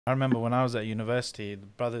I remember when I was at university, the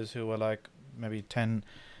brothers who were like maybe 10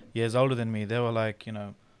 years older than me, they were like,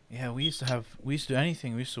 yeah, we used to do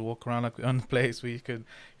anything. We used to walk around like we owned the place. We could,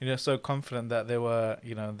 so confident that they were,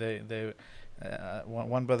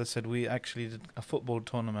 one brother said we actually did a football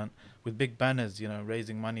tournament with big banners,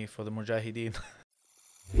 raising money for the Mujahideen.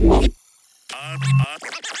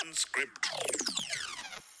 Unscripted.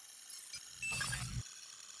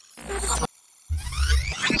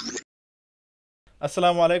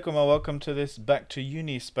 Assalamu alaikum and welcome to this Back to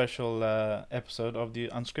Uni special episode of the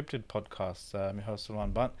Unscripted podcast. I'm your host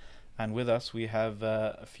Salman, and with us we have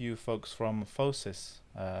a few folks from FOSIS,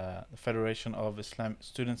 the Federation of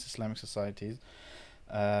Students Islamic Societies,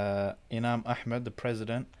 Inam Ahmed, the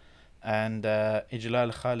president, and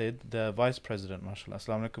Ijlal Khalid, the vice president. MashaAllah.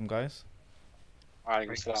 Assalamu alaikum, guys. I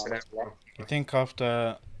think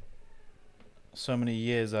after so many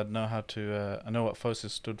years I know I know what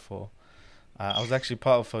FOSIS stood for. I was actually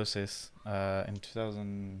part of FOSIS in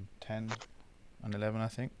 2010 and 11, I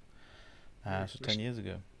think. So 10 years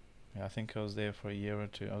ago. Yeah, I think I was there for a year or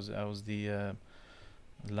two. I was the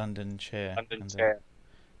London chair in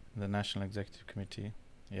the National Executive Committee.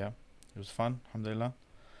 Yeah, it was fun, alhamdulillah.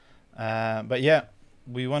 But yeah,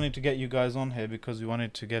 we wanted to get you guys on here because we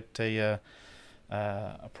wanted to get a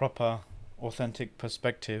proper, authentic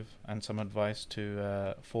perspective and some advice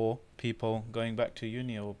for people going back to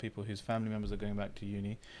uni or people whose family members are going back to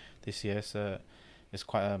uni this year. So it's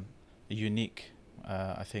quite a unique,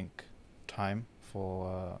 I think, time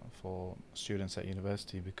for students at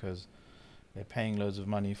university because they're paying loads of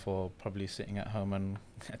money for probably sitting at home and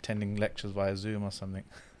attending lectures via Zoom or something.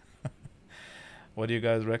 What do you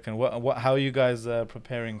guys reckon? How are you guys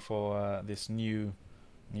preparing for this new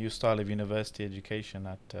style of university education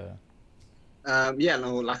at? Yeah,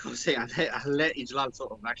 no, like I was saying, I'll let Ijlal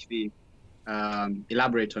sort of actually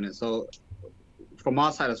elaborate on it. So, from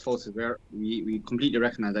our side as FOSIS, we completely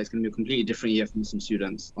recognize that it's going to be a completely different year for Muslim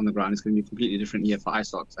students on the ground. It's going to be a completely different year for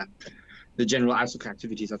ISOCs and the general ISOC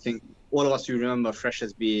activities. I think all of us who remember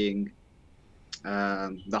freshers being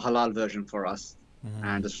the halal version for us,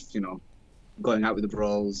 and just going out with the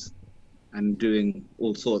bros and doing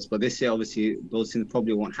all sorts. But this year, obviously, those things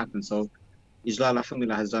probably won't happen. So Ijlal,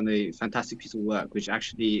 alhamdulillah, has done a fantastic piece of work, which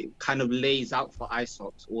actually kind of lays out for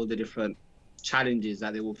ISOCs all the different challenges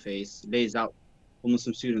that they will face, lays out for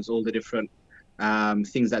Muslim students all the different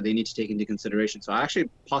things that they need to take into consideration. So I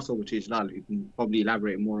actually pass over to Ijlal, who can probably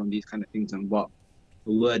elaborate more on these kind of things and what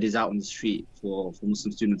the word is out on the street for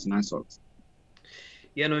Muslim students and ISOCs.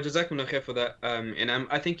 Yeah, no, Jazakumullah khair for that. And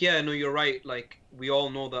I think, yeah, no, you're right. Like, we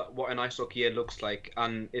all know that what an ISOC year looks like,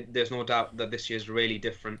 and there's no doubt that this year is really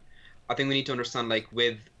different. I think we need to understand, like,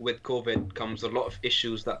 with COVID comes a lot of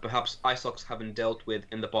issues that perhaps ISOCs haven't dealt with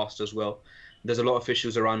in the past as well. There's a lot of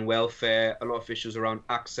issues around welfare, a lot of issues around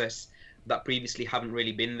access that previously haven't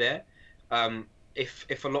really been there.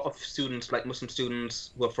 If a lot of students, like Muslim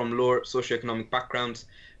students who are from lower socioeconomic backgrounds,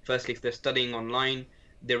 firstly, if they're studying online,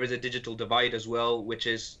 there is a digital divide as well, which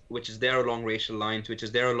is there along racial lines, which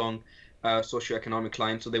is there along socioeconomic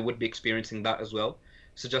lines, so they would be experiencing that as well.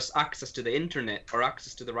 So just access to the internet or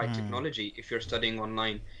access to the right technology, if you're studying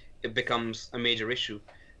online, it becomes a major issue.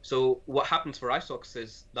 So what happens for ISOCs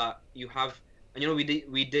is that you have, and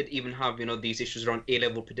we did even have these issues around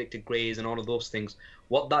A-level predicted grades and all of those things.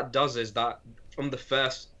 What that does is that from the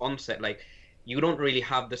first onset, like, you don't really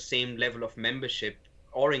have the same level of membership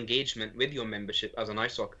or engagement with your membership as an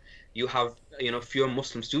ISOC. You have fewer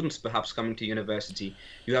Muslim students perhaps coming to university.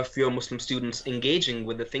 You have fewer Muslim students engaging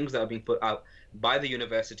with the things that are being put out by the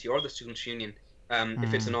university or the students' union,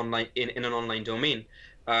 if it's an online in an online domain.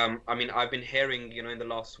 I mean, I've been hearing in the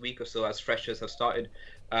last week or so, as freshers have started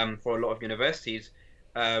for a lot of universities,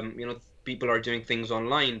 people are doing things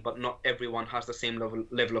online, but not everyone has the same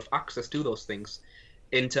level of access to those things.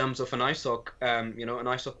 In terms of an ISOC, an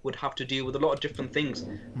ISOC would have to deal with a lot of different things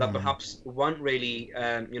that perhaps weren't really,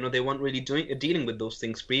 they weren't really dealing with those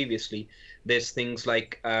things previously. There's things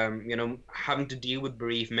like, having to deal with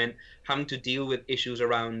bereavement, having to deal with issues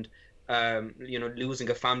around, losing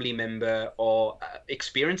a family member or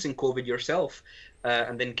experiencing COVID yourself,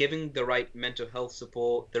 and then giving the right mental health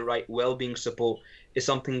support, the right well-being support is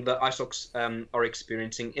something that ISOCs are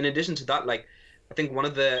experiencing. In addition to that, like, I think one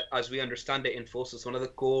of the, as we understand it in FOSIS, one of the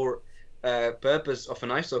core purpose of an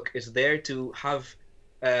ISOC is there to have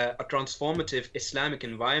a transformative Islamic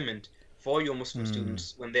environment for your Muslim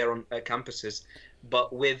students when they're on campuses,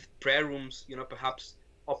 but with prayer rooms, perhaps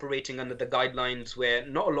operating under the guidelines where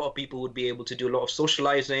not a lot of people would be able to do a lot of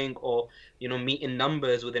socializing or, meet in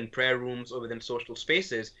numbers within prayer rooms or within social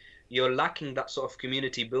spaces. You're lacking that sort of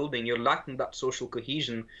community building. You're lacking that social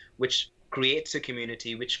cohesion, which creates a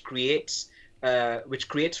community, which creates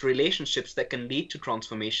relationships that can lead to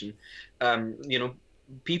transformation. You know,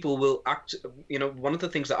 people will act. You know, one of the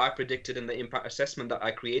things that I predicted in the impact assessment that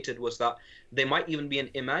I created was that there might even be an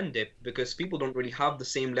iman dip, because people don't really have the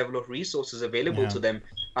same level of resources available Yeah. to them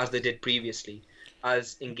as they did previously.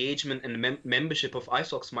 As engagement and membership of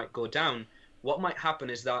ISOCs might go down, what might happen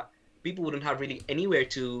is that people wouldn't have really anywhere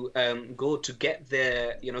to go to get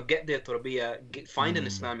their, get their tarbiyah, find an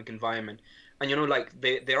Islamic environment. And like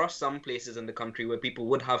there are some places in the country where people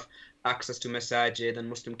would have access to masajid and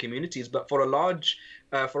Muslim communities, but for a large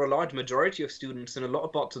majority of students in a lot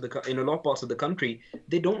of parts of the country,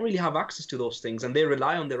 they don't really have access to those things, and they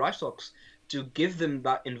rely on their ISOCs to give them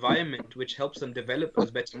that environment which helps them develop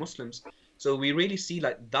as better Muslims. So we really see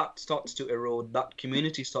like that starts to erode, that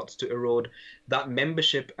community starts to erode, that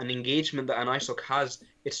membership and engagement that an ISOC has,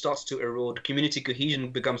 it starts to erode. Community cohesion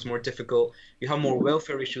becomes more difficult. You have more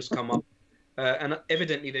welfare issues come up. And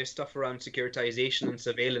evidently there's stuff around securitization and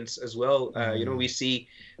surveillance as well. We see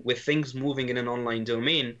with things moving in an online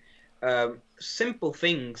domain, simple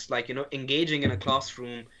things like, engaging in a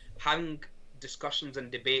classroom, having discussions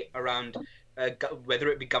and debate around whether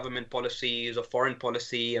it be government policies or foreign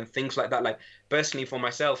policy and things like that. Like personally for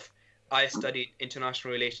myself, I studied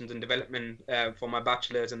international relations and development for my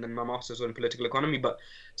bachelor's, and then my master's in political economy. But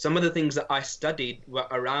some of the things that I studied were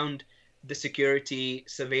around the security,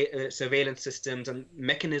 surveillance systems and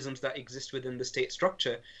mechanisms that exist within the state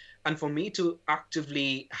structure. And for me to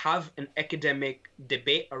actively have an academic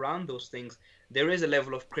debate around those things, there is a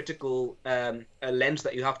level of critical lens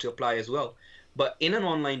that you have to apply as well. But in an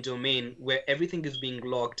online domain where everything is being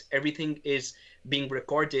logged, everything is being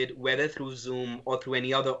recorded, whether through Zoom or through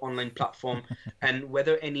any other online platform, and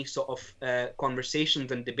whether any sort of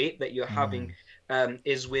conversations and debate that you're having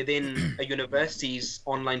is within a university's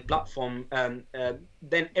online platform,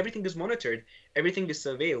 then everything is monitored, everything is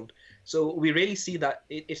surveilled. So we really see that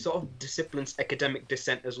it sort of disciplines academic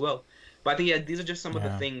dissent as well. But I think, these are just some of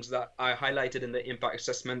the things that I highlighted in the impact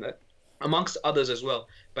assessment, amongst others as well.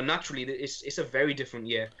 But naturally, it's a very different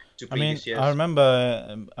year to previous years. I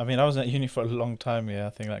remember, I was at uni for a long time,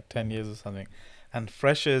 I think like 10 years or something. And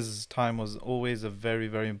freshers' time was always a very,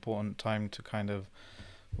 very important time to kind of,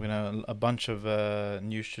 a bunch of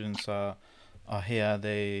new students are here.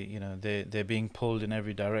 They're being pulled in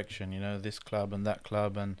every direction, this club and that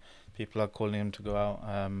club, and people are calling them to go out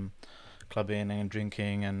clubbing and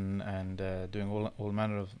drinking and doing all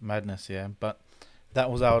manner of madness, but that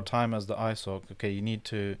was our time as the ISOC. Okay, you need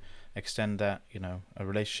to extend that, a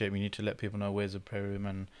relationship. You need to let people know where's the prayer room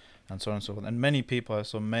and so on and so forth. And many people, I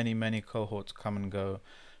saw many cohorts come and go.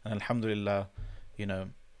 And alhamdulillah,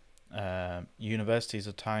 university is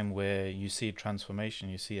a time where you see transformation,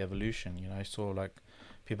 you see evolution. I saw like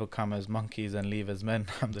people come as monkeys and leave as men,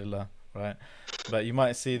 alhamdulillah, right? But you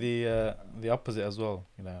might see the opposite as well,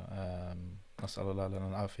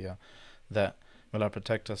 nasallallahu al-afiyah, that will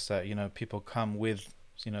protect us, that people come with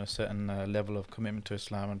a certain level of commitment to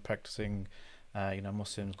Islam and practicing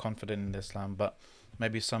Muslims, confident in Islam, but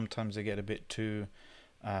maybe sometimes they get a bit too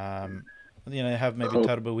they have maybe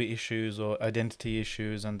tarbawi issues or identity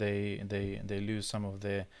issues, and they lose some of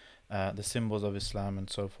their the symbols of Islam and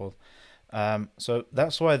so forth. So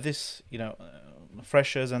that's why this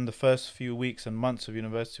freshers and the first few weeks and months of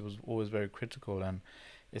university was always very critical. And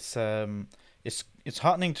it's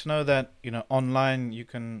heartening to know that online you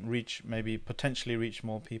can potentially reach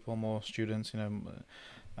more people, more students,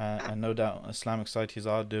 and no doubt Islamic societies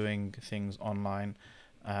are doing things online.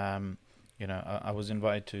 I was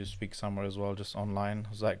invited to speak somewhere as well, just online. I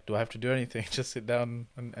was like, do I have to do anything? Just sit down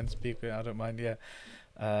and speak. I don't mind.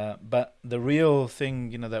 But the real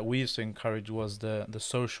thing that we used to encourage was the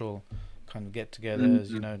social kind of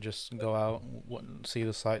get-togethers. Just go out, see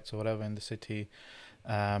the sights or whatever in the city.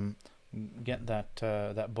 Get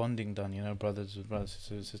that bonding done, brothers with brothers,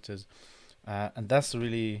 sisters with sisters, and that's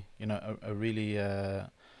really a really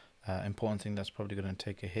important thing that's probably going to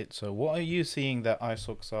take a hit. So what are you seeing that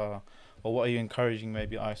ISOCs are, or what are you encouraging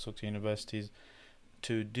maybe ISOCs universities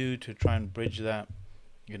to do to try and bridge that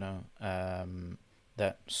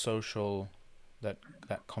that social, that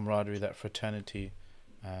camaraderie, that fraternity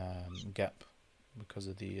gap because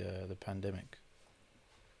of the pandemic?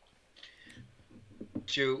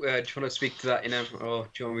 Do you want to speak to that, or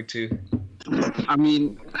do you want me to? I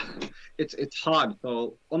mean, it's hard.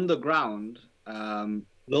 So on the ground,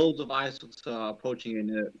 loads of ISOCs are approaching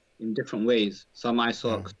in different ways. Some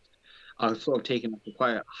ISOCs are sort of taking a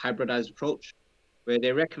quite a hybridized approach, where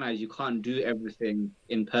they recognize you can't do everything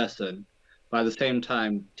in person, but at the same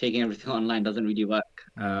time, taking everything online doesn't really work.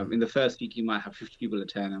 In the first week, you might have 50 people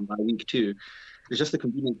attend, and by week 2, It's just the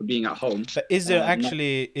convenience of being at home. But is there Not-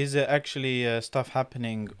 actually stuff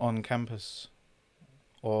happening on campus,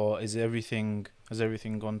 or has everything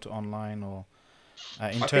gone to online, or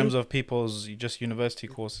in I terms think of people's just university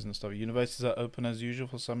courses and stuff? Universities are open as usual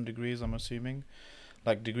for some degrees, I'm assuming,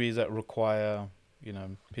 like degrees that require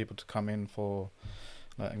people to come in for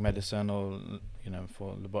like medicine or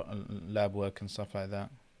for lab work and stuff like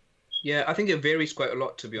that. Yeah, I think it varies quite a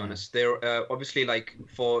lot, to be honest. There, obviously, like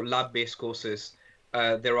for lab-based courses,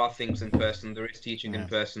 there are things in person. There is teaching in Yeah.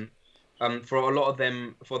 person. For a lot of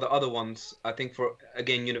them, for the other ones, I think for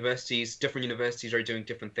again different universities are doing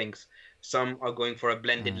different things. Some are going for a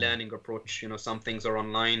blended learning approach. Some things are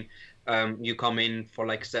online. You come in for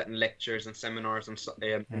like certain lectures and seminars and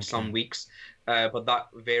in some weeks, but that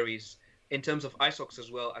varies. In terms of ISOCs as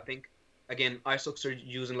well, I think again, ISOCs are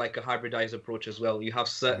using like a hybridized approach as well. You have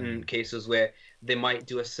certain cases where they might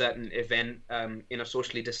do a certain event in a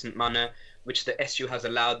socially distant manner, which the SU has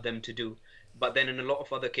allowed them to do. But then in a lot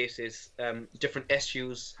of other cases, different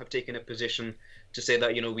SUs have taken a position to say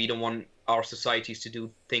that, we don't want our societies to do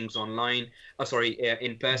things online,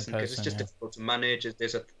 in person, because it's just difficult to manage.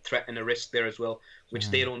 There's a threat and a risk there as well, which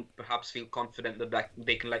they don't perhaps feel confident that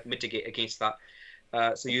they can like mitigate against that.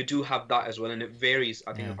 So you do have that as well, and it varies,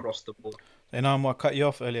 I think, across the board. And I cut you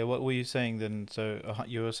off earlier. What were you saying then? So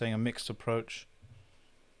you were saying a mixed approach.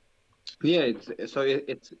 Yeah,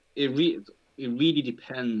 it really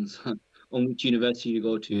depends on which university you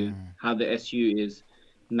go to, how the SU is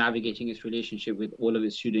navigating its relationship with all of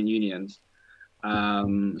its student unions.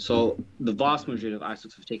 So the vast majority of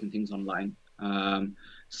ISOCs have taken things online.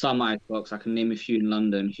 Some ISOCs, I can name a few in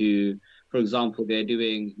London, who, for example, they're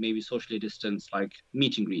doing maybe socially distanced like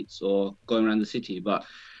meet and greets or going around the city. But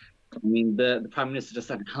I mean, the Prime Minister just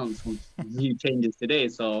announced some new changes today,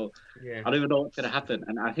 so I don't even know what's going to happen.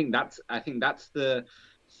 And I think that's the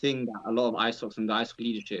thing that a lot of ISOCs and the ISOC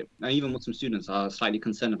leadership, and even Muslim students, are slightly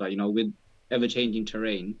concerned about. With ever-changing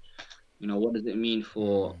terrain, what does it mean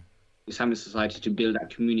for Islamic society to build that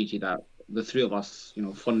community that the three of us,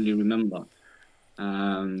 fondly remember?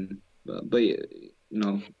 But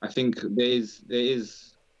I think there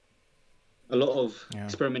is a lot of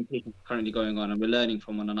experimentation currently going on, and we're learning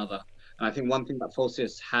from one another. And I think one thing that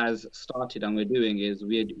FOSIS has started and we're doing is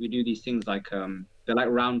we do these things like they're like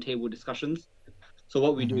roundtable discussions. So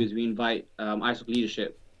what we do is we invite ISOC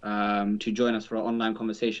leadership to join us for an online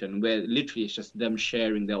conversation where literally it's just them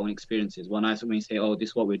sharing their own experiences. One ISOC may say, "Oh, this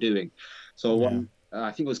is what we're doing." So one,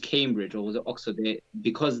 I think it was Cambridge or was it Oxford?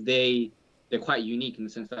 Because they're quite unique in the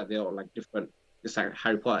sense that they're all like different. It's like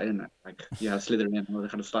Harry Potter, isn't it? Like Slytherin and all that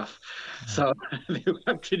kind of stuff. So they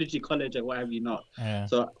have Trinity College and what have you not.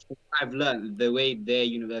 So I've learned the way their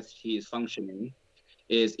university is functioning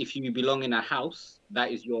is if you belong in a house, that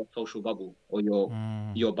is your social bubble or your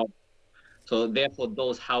bubble. So therefore,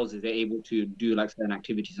 those houses, they're able to do like certain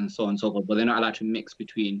activities and so on and so forth, but they're not allowed to mix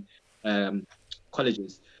between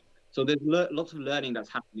colleges. So there's lots of learning that's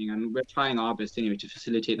happening, and we're trying our best anyway to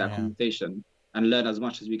facilitate that conversation and learn as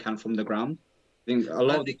much as we can from the ground. I think a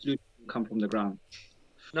lot of the students come from the ground.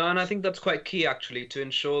 No, and I think that's quite key actually, to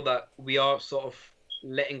ensure that we are sort of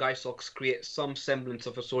letting ISOCs create some semblance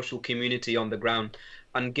of a social community on the ground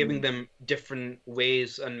and giving them different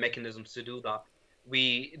ways and mechanisms to do that.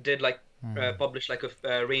 We did publish like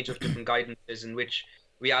a range of different guidances in which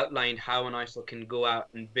we outlined how an ISOC can go out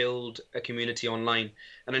and build a community online,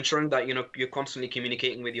 and ensuring that you're constantly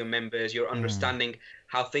communicating with your members, you're understanding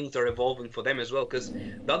how things are evolving for them as well. Because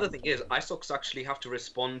the other thing is ISOCs actually have to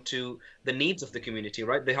respond to the needs of the community,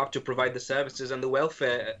 right? They have to provide the services and the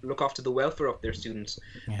welfare, look after the welfare of their students,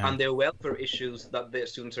 and their welfare issues that their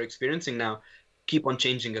students are experiencing now keep on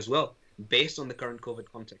changing as well based on the current COVID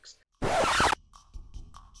context.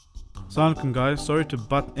 Salman guys, sorry to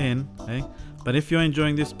butt in, but if you're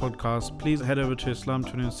enjoying this podcast, please head over to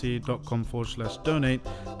islam21c.com/donate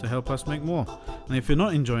to help us make more. And if you're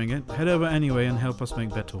not enjoying it, head over anyway and help us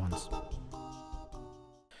make better ones.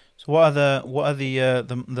 So what are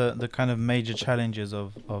the kind of major challenges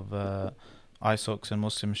of ISOCs and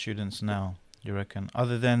Muslim students now, you reckon,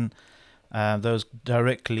 other than those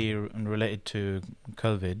directly related to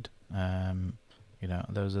COVID?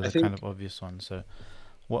 Those are the kind of obvious ones. So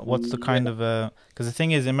what's the kind of because the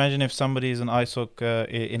thing is, imagine if somebody's an ISOC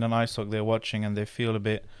in an ISOC, they're watching and they feel a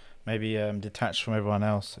bit maybe detached from everyone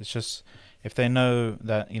else. It's just if they know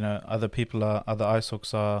that other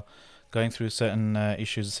ISOCs are going through certain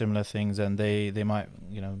issues, similar things, and they might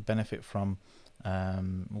benefit from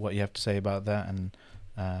what you have to say about that, and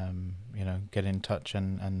get in touch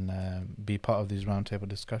and be part of these roundtable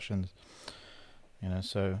discussions.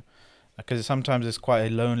 So because sometimes it's quite a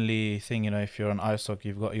lonely thing, if you're an ISOC,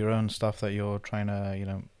 you've got your own stuff that you're trying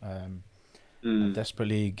to,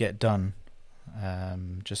 desperately get done.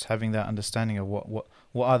 Just having that understanding of what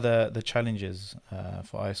are the challenges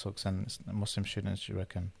for ISOCs and Muslim students, you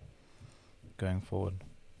reckon, going forward?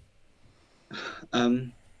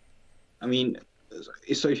 I mean,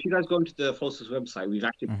 so if you guys go into the FOSIS website, we've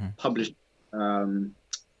actually published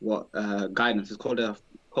guidance. It's called a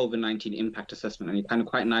COVID-19 impact assessment, and it kind of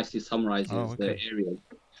quite nicely summarizes the areas.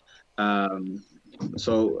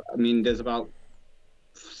 So, I mean, there's about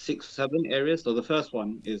 6 or 7 areas. So the first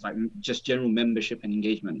one is like just general membership and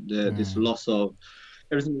engagement. This loss of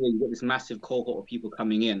everything. You get this massive cohort of people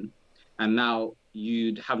coming in, and now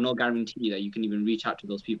you'd have no guarantee that you can even reach out to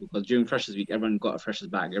those people, because during Freshers Week, everyone got a Freshers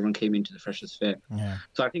bag. Everyone came into the Freshers Fair. Yeah.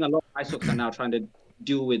 So I think a lot of ISOCs are now trying to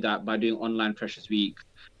deal with that by doing online Freshers Week.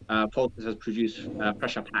 FOSIS has produced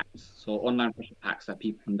pressure packs, so online pressure packs that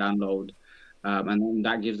people can download, and then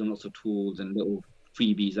that gives them lots of tools and little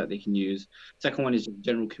freebies that they can use. Second one is just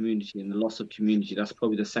general community and the loss of community. That's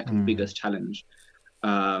probably the second biggest challenge.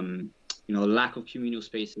 Lack of communal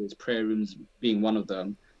spaces, prayer rooms being one of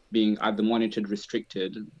them, being either monitored,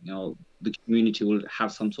 restricted. The community will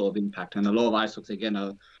have some sort of impact, and a lot of ISOCs again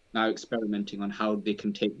are now experimenting on how they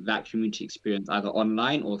can take that community experience either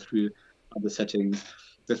online or through other settings.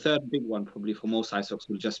 The third big one probably for most ISOCs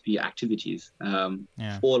will just be activities.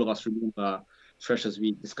 All of us remember Freshers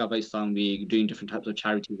Week, Discover Islam Week, doing different types of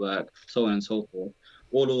charity work, so on and so forth.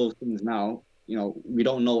 All of those things now, we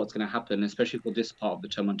don't know what's going to happen, especially for this part of the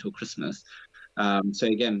term until Christmas. So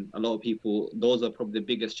again, a lot of people, those are probably the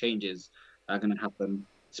biggest changes that are going to happen.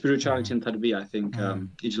 Spirituality and tarbiyah, I think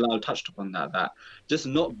Ijlal touched upon that just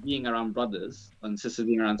not being around brothers and sisters,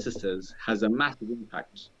 being around sisters has a massive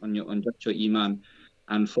impact on just your iman.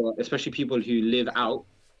 And for especially people who live out,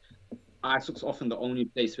 ISOC's often the only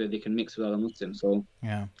place where they can mix with other Muslims. So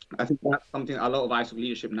I think that's something a lot of ISOC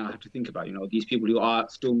leadership now have to think about. These people who are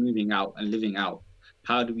still moving out and living out,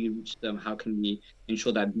 how do we reach them? How can we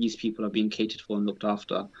ensure that these people are being catered for and looked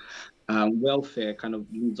after? Welfare kind of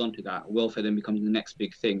leads on to that. Welfare then becomes the next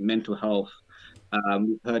big thing. Mental health.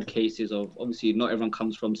 We've heard cases of, obviously not everyone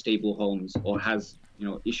comes from stable homes or has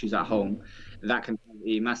issues at home. That can have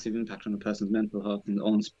a massive impact on a person's mental health and their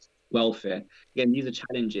own welfare. Again, these are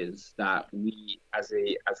challenges that we as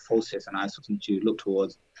FOSIS and ISOCs need to look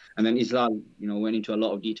towards. And then Islam, went into a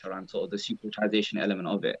lot of detail around sort of the securitization element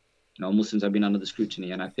of it. Muslims have been under the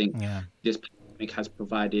scrutiny, and I think this pandemic has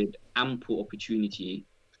provided ample opportunity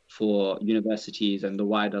for universities and the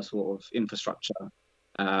wider sort of infrastructure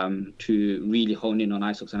to really hone in on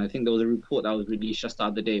ISOCs. And I think there was a report that was released just the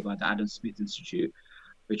other day by the Adam Smith Institute,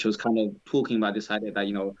 which was kind of talking about this idea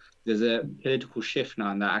that, there's a political shift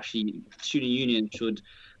now, and that actually student unions should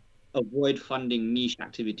avoid funding niche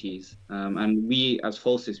activities. And we as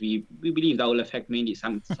FOSIS, we believe that will affect mainly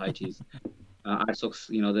Islamic societies. ISOCs,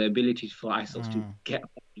 the ability for ISOCs to get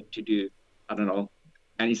to do, I don't know,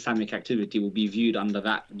 an Islamic activity will be viewed under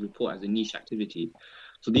that report as a niche activity.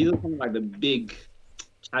 So these are kind of like the big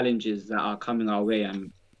challenges that are coming our way.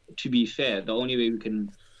 And to be fair, the only way we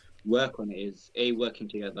can work on it is working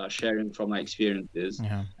together, sharing from our experiences,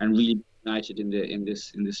 and really united in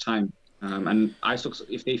this time. And ISOCs,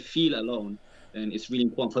 if they feel alone, then it's really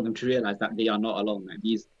important for them to realize that they are not alone. Like,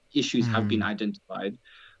 these issues have been identified.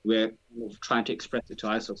 We're trying to express it to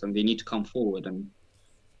ISOCs, and they need to come forward and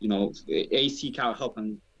seek out help,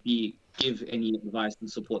 and give any advice and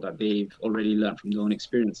support that they've already learned from their own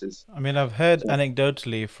experiences. I mean, I've heard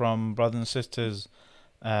anecdotally from brothers and sisters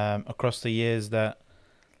across the years that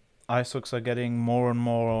ISOCs are getting more and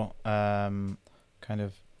more kind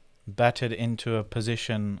of battered into a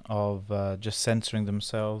position of just censoring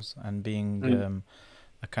themselves and being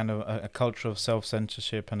a kind of a culture of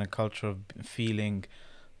self-censorship and a culture of feeling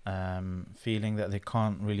that they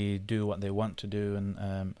can't really do what they want to do,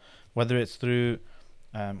 and whether it's through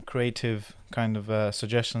creative kind of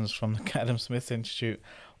suggestions from the Adam Smith Institute,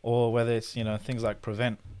 or whether it's things like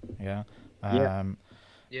Prevent. I mean,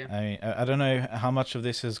 I don't know how much of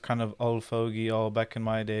this is kind of old fogey. Back in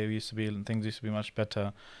my day, things used to be much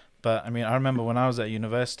better. But I mean, I remember when I was at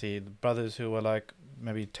university, the brothers who were like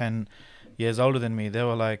maybe 10 years older than me, they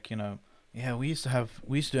were like, we used to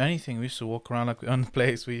do anything. We used to walk around like we owned the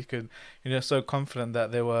place. We could, so confident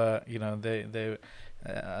that they were,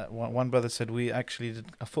 one brother said we actually did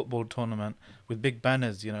a football tournament with big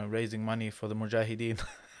banners, raising money for the Mujahideen.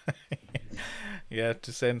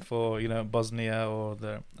 To send for, Bosnia or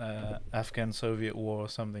the Afghan-Soviet war or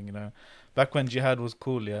something, back when jihad was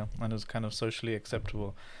cool, and it was kind of socially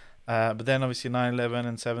acceptable. But then obviously 9/11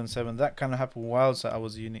 and 7/7, that kind of happened whilst I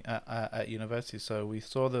was at university. So we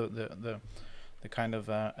saw the kind of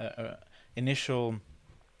initial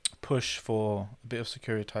push for a bit of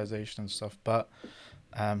securitization and stuff. But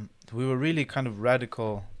we were really kind of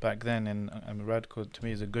radical back then, and radical to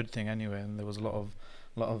me is a good thing anyway. And there was a lot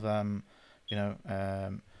of you know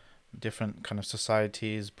different kind of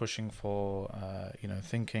societies pushing for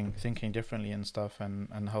thinking differently and stuff,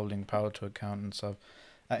 and holding power to account and stuff.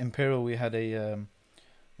 At Imperial, we had a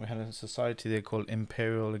society they called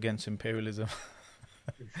Imperial Against Imperialism.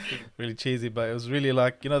 Really cheesy, but it was really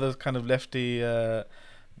like those kind of lefty fight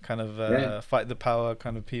the power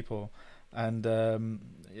kind of people, and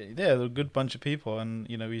they're a good bunch of people, and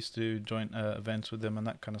we used to do joint events with them and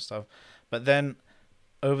that kind of stuff. But then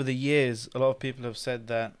over the years, a lot of people have said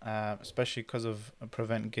that, especially because of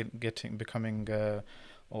Prevent becoming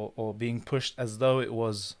or being pushed as though it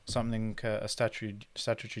was something a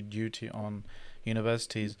statutory duty on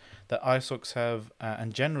universities, that ISOCs have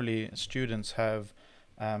and generally students have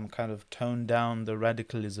kind of toned down the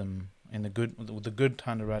radicalism in the good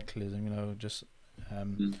kind of radicalism, just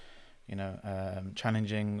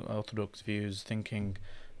challenging orthodox views, thinking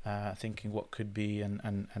what could be,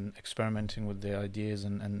 and experimenting with the ideas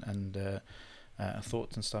and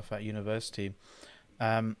thoughts and stuff at university.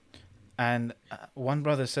 And one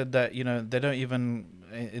brother said that they don't even,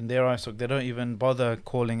 in their ISOC, they don't even bother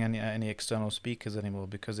calling any external speakers anymore,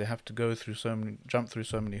 because they have to jump through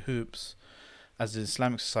so many hoops as the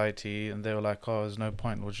Islamic Society, and they were like, oh, there's no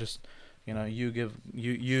point, we'll just you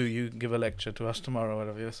give a lecture to us tomorrow or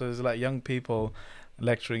whatever. So it's like young people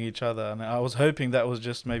lecturing each other, and I was hoping that was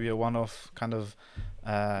just maybe a one-off kind of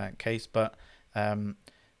case, but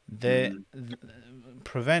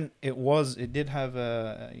Prevent, it did have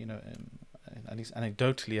at least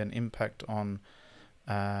anecdotally an impact on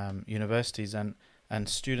universities and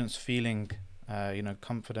students feeling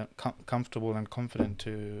comfortable and confident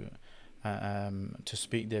to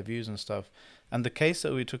speak their views and stuff. And the case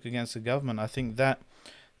that we took against the government, I think that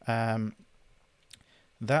that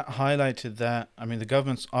highlighted that. I mean, the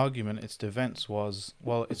government's argument, its defense was,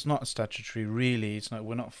 well, it's not statutory really. It's not.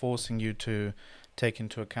 We're not forcing you to take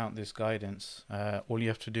into account this guidance. All you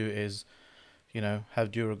have to do is,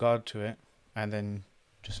 have due regard to it, and then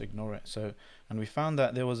just ignore it. So, and we found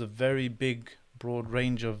that there was a very big, broad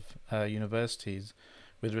range of universities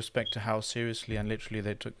with respect to how seriously and literally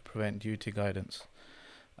they took the Prevent duty guidance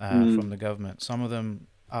from the government. Some of them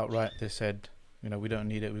outright, they said, we don't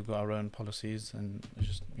need it, we've got our own policies, and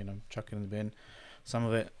just chuck it in the bin. Some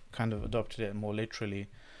of it kind of adopted it more literally,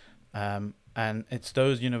 and it's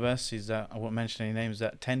those universities that I won't mention any names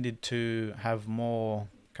that tended to have more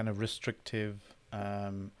kind of restrictive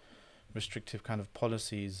kind of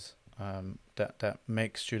policies that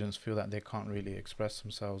make students feel that they can't really express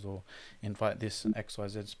themselves or invite this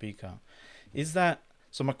XYZ speaker.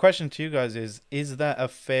 So my question to you guys is that a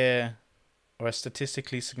fair or a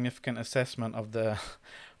statistically significant assessment of the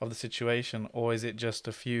situation, or is it just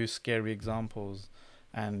a few scary examples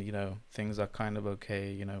and things are kind of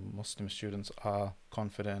okay? Muslim students are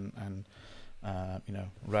confident and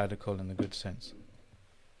radical in the good sense.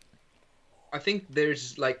 I think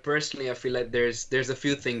there's personally, I feel like there's a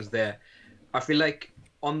few things there. I feel like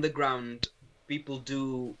on the ground, people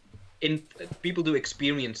do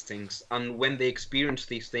experience things, and when they experience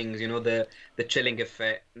these things, the chilling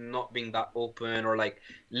effect, not being that open, or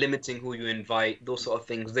limiting who you invite, those sort of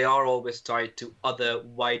things, they are always tied to other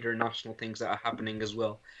wider national things that are happening as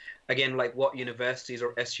well. Again, what universities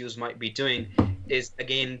or SUs might be doing is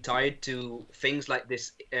again tied to things like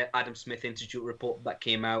this Adam Smith Institute report that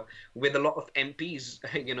came out, with a lot of MPs,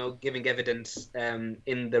 giving evidence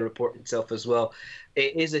in the report itself as well.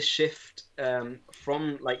 It is a shift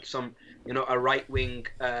from some, a right-wing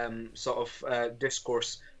sort of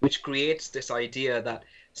discourse, which creates this idea that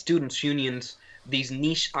students' unions, these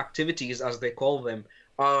niche activities as they call them,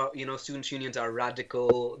 are, students' unions are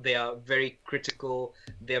radical, they are very critical,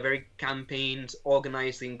 they are very campaigns,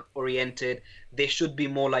 organizing oriented. They should be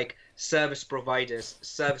more like service providers,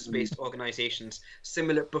 service-based organizations,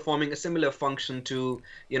 performing a similar function to,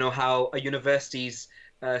 how a university's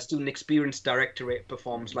student experience directorate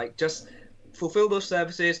performs. Just fulfill those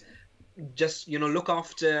services, just look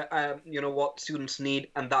after what students need,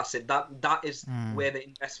 and that's it. That is where the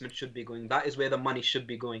investment should be going, that is where the money should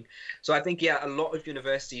be going. So I think a lot of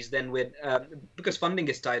universities then, with because funding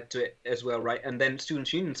is tied to it as well, right? And then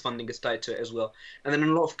students' unions funding is tied to it as well, and then in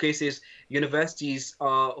a lot of cases universities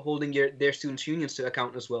are holding their students' unions to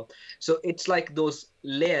account as well. So it's like those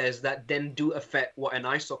layers that then do affect what an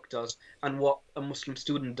ISOC does and what a Muslim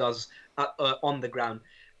student does on the ground.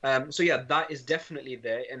 So yeah, that is definitely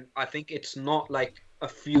there, and I think it's not like a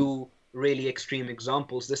few really extreme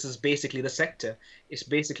examples. This is basically the sector. It's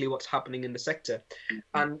basically what's happening in the sector,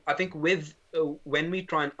 and I think with when we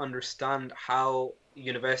try and understand how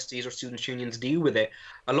universities or students' unions deal with it,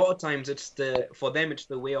 a lot of times for them it's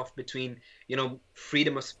the way off between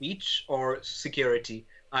freedom of speech or security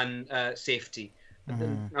and safety.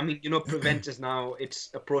 I mean, prevent is now it's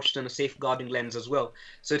approached in a safeguarding lens as well.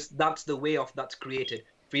 So that's the way off that's created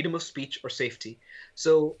freedom of speech or safety.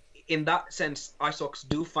 So in that sense, ISOCs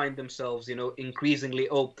do find themselves, increasingly,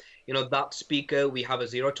 that speaker, we have a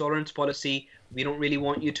zero tolerance policy. We don't really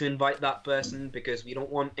want you to invite that person because we don't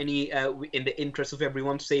want any, in the interest of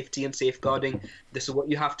everyone's safety and safeguarding, this is what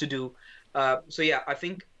you have to do. So yeah, I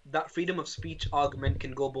think that freedom of speech argument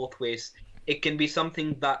can go both ways. It can be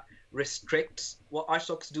something that restricts what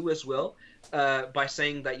ISOCs do as well, by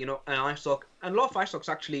saying that, an ISOC, and a lot of ISOCs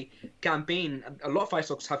actually campaign, a lot of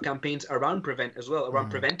ISOCs have campaigns around prevent as well, around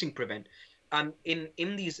preventing prevent. And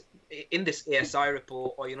in this ASI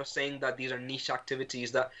report, or saying that these are niche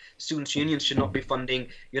activities that students' unions should not be funding,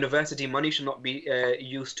 university money should not be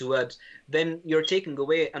used towards, then you're taking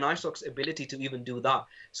away an ISOC's ability to even do that.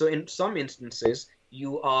 So in some instances,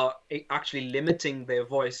 you are actually limiting their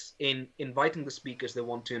voice in inviting the speakers they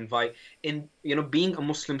want to invite, in being a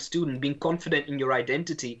Muslim student, being confident in your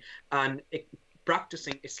identity, and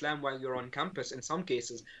practicing Islam while you're on campus in some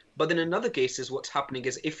cases. But then in other cases, what's happening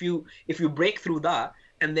is if you break through that,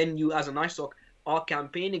 and then you as an ISOC are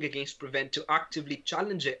campaigning against prevent to actively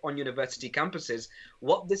challenge it on university campuses,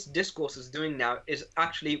 what this discourse is doing now is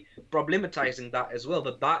actually problematizing that as well.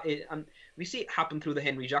 That is, and we see it happen through the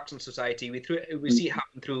Henry Jackson Society. We see it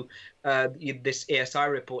happen through this ASI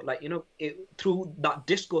report. Like, through that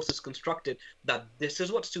discourse is constructed that this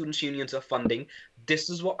is what students' unions are funding, this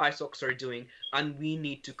is what ISOCs are doing, and we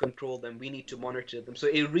need to control them, we need to monitor them. So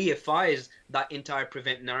it reifies that entire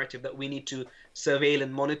prevent narrative that we need to surveil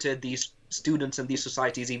and monitor these students and these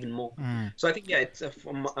societies even more. So I think, yeah, it's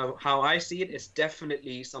from how I see it, it's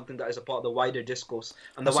definitely something that is a part of the wider discourse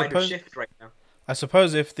and the wider shift right now. I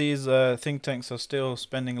suppose if these think tanks are still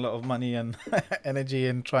spending a lot of money and energy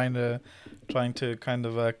in trying to kind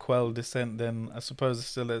of quell dissent, then I suppose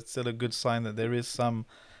it's still a good sign that there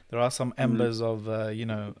are some embers of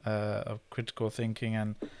of critical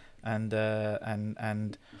thinking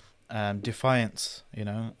and defiance,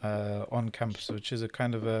 on campus, which is a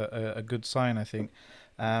kind of a good sign, I think.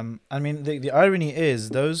 I mean, the irony is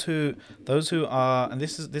those who are, and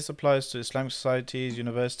this applies to Islamic societies,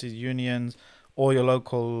 universities, unions, or your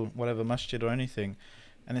local whatever masjid or anything,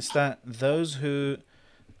 and it's that those who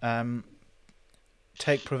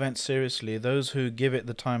take prevent seriously, those who give it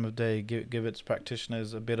the time of day, give its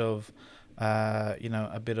practitioners a bit of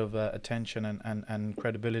attention and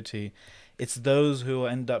credibility, it's those who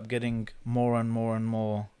end up getting more and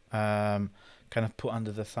more kind of put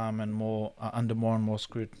under the thumb and under more and more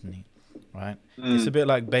scrutiny, right? It's a bit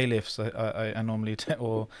like bailiffs. I normally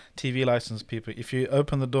or TV license people. If you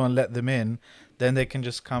open the door and let them in, then they can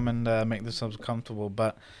just come and make themselves comfortable.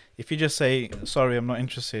 But if you just say, sorry, I'm not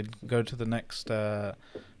interested, go to the next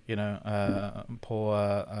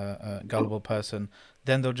poor gullible person,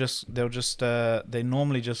 then they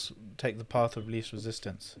normally just take the path of least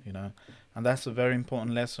resistance, and that's a very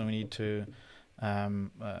important lesson we need to kind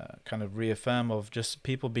of reaffirm, of just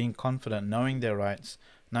people being confident, knowing their rights,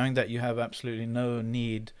 knowing that you have absolutely no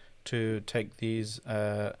need to take these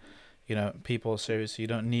people seriously. You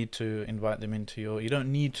don't need to invite them into you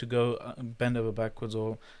don't need to go bend over backwards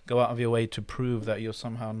or go out of your way to prove that you're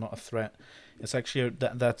somehow not a threat. It's actually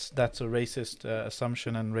that's a racist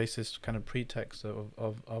assumption and racist kind of pretext of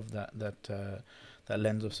that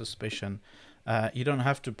lens of suspicion. You don't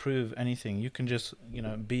have to prove anything. You can just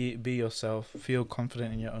be yourself, feel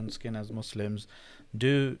confident in your own skin as Muslims,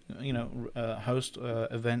 do host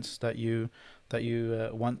events that you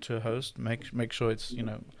want to host. Make sure it's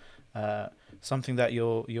something that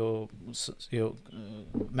your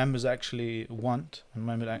members actually want and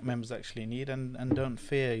members actually need, and don't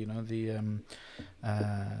fear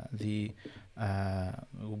the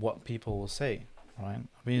what people will say, right?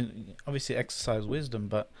 I mean, obviously exercise wisdom,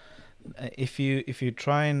 but if you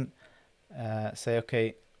try and say,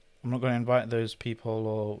 okay, I'm not going to invite those people,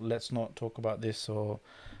 or let's not talk about this, or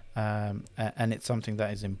and it's something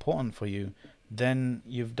that is important for you, then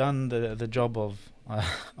you've done the job of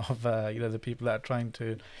the people that are trying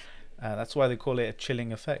to. That's why they call it a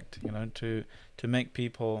chilling effect. To make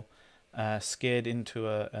people scared into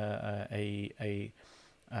an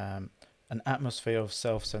atmosphere of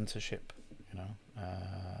self-censorship.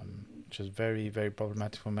 Which is very, very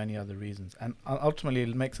problematic for many other reasons, and ultimately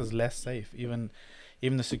it makes us less safe. Even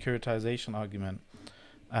even the securitization argument.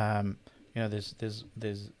 You know,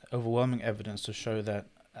 there's overwhelming evidence to show that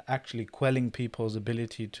actually quelling people's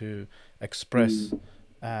ability to express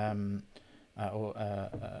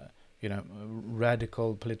you know,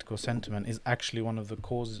 radical political sentiment is actually one of the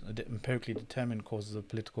causes, empirically determined causes of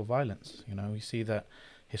political violence. You know, we see that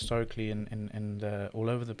historically in all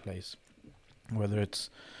over the place, whether it's,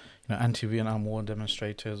 you know, anti-Vietnam War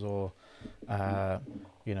demonstrators or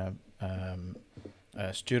you know,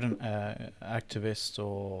 student activists,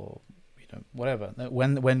 or you know, whatever.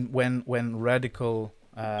 When radical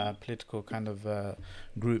political kind of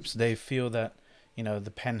groups, they feel that, you know, the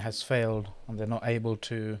pen has failed and they're not able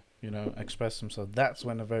to, you know, express themselves, that's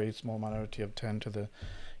when a very small minority have turned to the,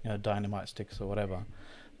 you know, dynamite sticks or whatever.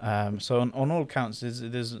 So on all counts,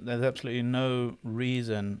 there's absolutely no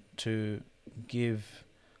reason to give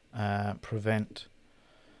Prevent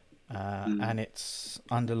and its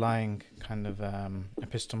underlying kind of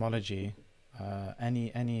epistemology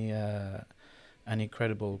any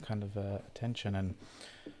credible kind of attention. And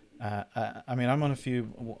I mean, I'm on a few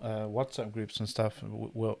WhatsApp groups and stuff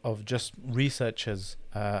of just researchers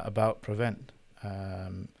about Prevent.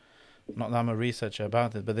 Not that I'm a researcher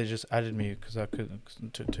about it, but they just added me because I could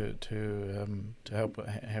to help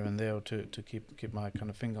here and there, or to keep my kind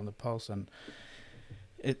of finger on the pulse. And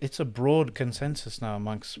it's a broad consensus now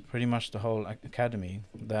amongst pretty much the whole academy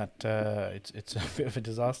that it's a bit of a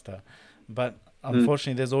disaster. But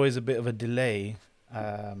unfortunately, there's always a bit of a delay,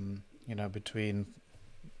 you know, between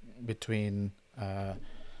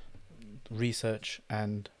research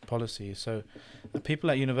and policy. So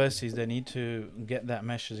people at universities, they need to get that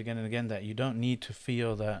message again and again, that you don't need to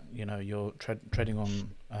feel that, you know, you're treading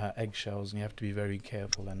on eggshells, and you have to be very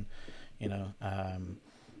careful and, you know,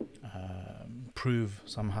 prove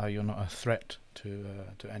somehow you're not a threat to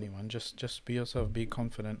anyone. Just be yourself, be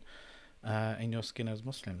confident in your skin as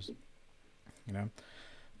Muslims, you know.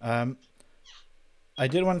 I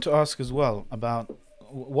did want to ask as well about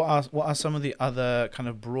what are some of the other kind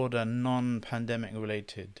of broader non-pandemic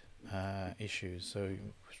related issues. So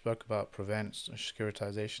we spoke about Prevent,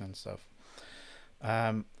 securitization and stuff.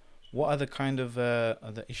 What are the kind of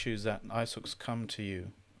the issues that ISOCs come to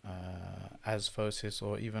you as FOSIS,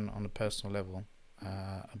 or even on a personal level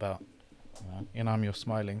about? You know, you're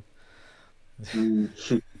smiling.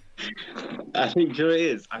 I think there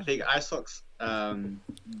is. I think ISOCs,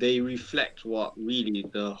 they reflect what really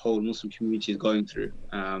the whole Muslim community is going through.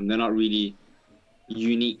 They're not really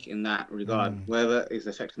unique in that regard. Whether it's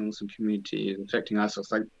affecting the Muslim community, is affecting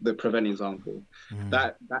ISOCs, like the Prevent example,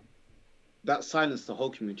 that silenced the whole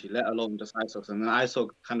community, let alone just ISOCs. And then ISOC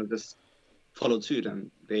kind of just followed suit,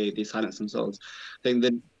 and they silenced themselves. I think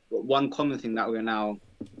the one common thing that we're now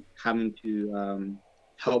having to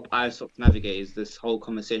help ISOC navigate is this whole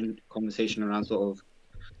conversation around sort of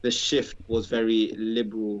the shift was very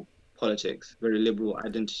liberal politics, very liberal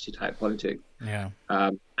identity type politics. Yeah.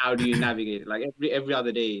 How do you navigate it? Like every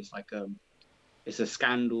other day, it's like it's a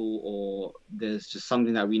scandal, or there's just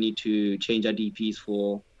something that we need to change our DPs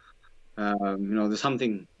for. You know, there's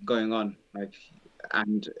something going on. Like,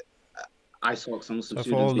 and ISOC, some Muslim so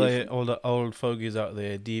students. For all the old fogies out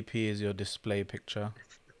there, DP is your display picture.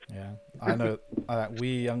 Yeah, I know.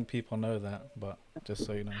 We young people know that, but just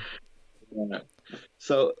so you know. Yeah.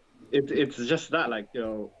 So it's just that, like, you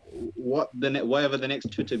know, whatever the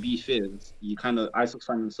next Twitter beef is, you kind of ISOCs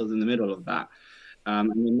find themselves in the middle of that, and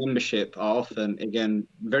the membership are often, again,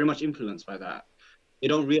 very much influenced by that. They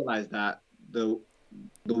don't realize that the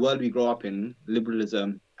world we grow up in,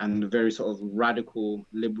 liberalism and the very sort of radical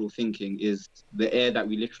liberal thinking, is the air that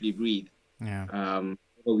we literally breathe. Yeah.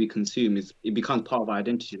 What we consume it becomes part of our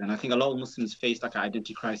identity. And I think a lot of Muslims face like an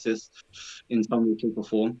identity crisis in some way, shape or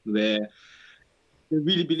form, where they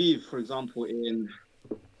really believe, for example, in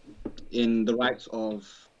the rights of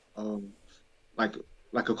like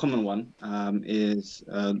a common one is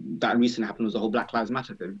that recently happened was the whole Black Lives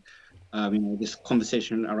Matter thing. You know, this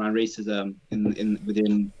conversation around racism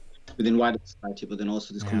within wider society, but then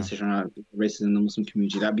also this conversation around racism in the Muslim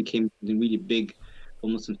community, that became something really big for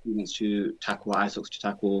Muslim students to tackle, ISOCs to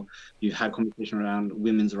tackle. You had conversation around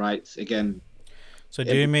women's rights again. So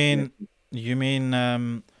do you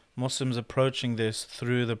mean Muslims approaching this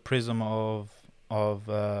through the prism of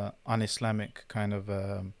un-Islamic kind of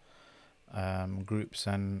groups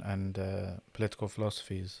and political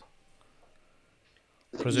philosophies?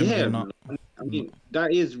 Presumably not. I mean,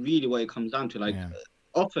 that is really what it comes down to. Like,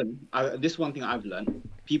 often, this one thing I've learned,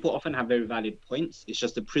 people often have very valid points. It's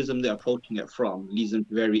just the prism they're approaching it from leads them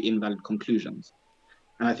to very invalid conclusions.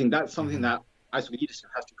 And I think that's something that ISOC leadership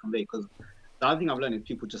has to convey, because the other thing I've learned is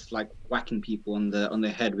people just like whacking people on the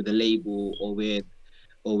head with a label, or with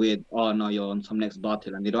or with, oh no, you're on some next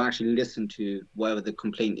batil, and they don't actually listen to whatever the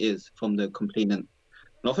complaint is from the complainant.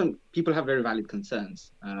 And often people have very valid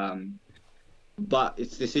concerns, but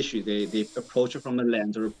it's this issue. They approach it from a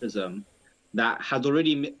lens or a prism that has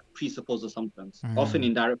already presupposed assumptions, often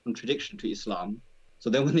in direct contradiction to Islam. So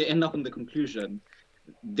then when they end up in the conclusion,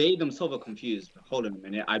 they themselves are confused. Hold on a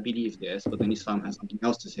minute, I believe this, but then Islam has something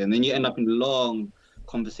else to say. And then you end up in long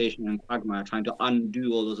conversation and quagmire trying to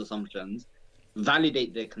undo all those assumptions,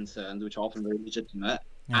 validate their concerns, which are often very legitimate,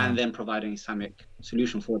 and then provide an Islamic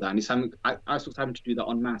solution for that. And I was having to do that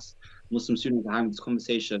en masse. Muslim students are having this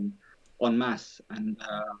conversation en masse, and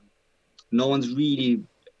no one's really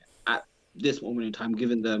at this moment in time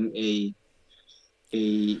given them a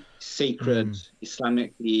sacred,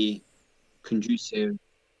 Islamically conducive,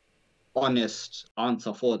 honest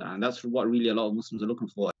answer for that. And that's what really a lot of Muslims are looking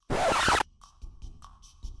for.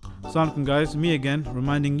 Assalamu alaikum guys, me again,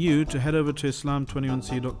 reminding you to head over to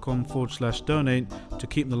islam21c.com/donate to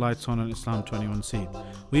keep the lights on Islam21c.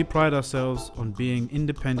 We pride ourselves on being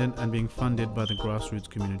independent and being funded by the grassroots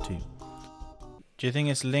community. Do you think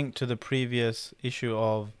it's linked to the previous issue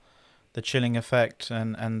of the chilling effect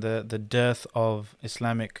and the dearth of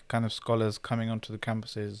Islamic kind of scholars coming onto the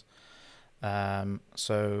campuses?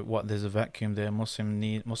 So what, there's a vacuum there.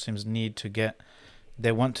 Muslims need to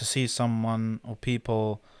they want to see someone or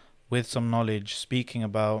people with some knowledge speaking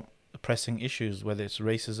about pressing issues, whether it's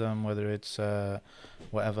racism, whether it's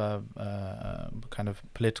whatever kind of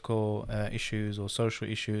political issues or social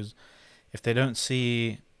issues. If they don't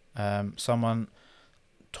see someone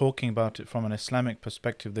talking about it from an Islamic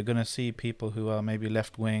perspective, they're going to see people who are maybe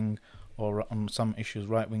left-wing or on some issues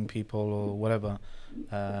right-wing people or whatever,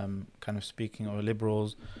 kind of speaking, or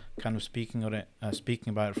liberals kind of speaking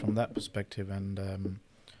about it from that perspective. And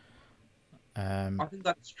I think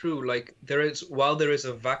that's true. Like, while there is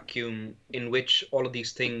a vacuum in which all of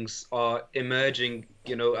these things are emerging,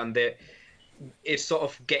 and it's sort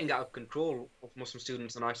of getting out of control of Muslim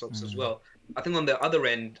students and ISOCs as well. I think on the other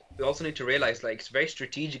end, we also need to realize, like, it's very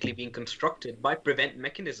strategically being constructed by prevent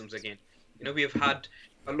mechanisms again. We have had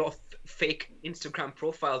a lot of fake Instagram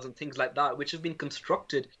profiles and things like that, which have been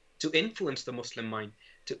constructed to influence the Muslim mind,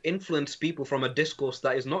 to influence people from a discourse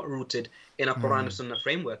that is not rooted in a Quran and Sunnah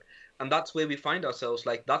framework. And that's where we find ourselves.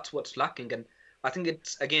 Like, that's what's lacking. And I think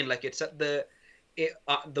it's, again, like, it's at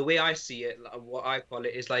the way I see it, what I call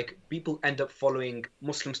it, is like people end up following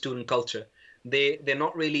Muslim student culture. They're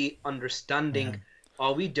not really understanding,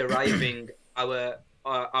 are we deriving our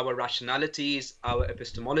rationalities, our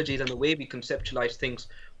epistemologies, and the way we conceptualize things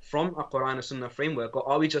from a Quran and Sunnah framework, or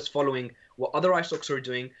are we just following what other ISOCs are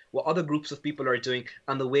doing, what other groups of people are doing,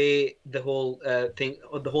 and the way the whole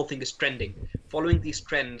thing is trending? Following these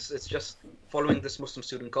trends, it's just following this Muslim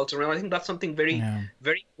student culture. And I think that's something very,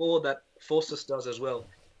 very core that FOSIS does as well,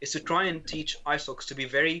 is to try and teach ISOCs to be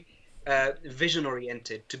very vision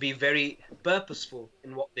oriented, to be very purposeful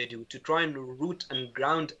in what they do, to try and root and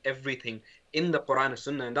ground everything in the Quran and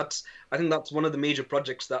Sunnah. And I think that's one of the major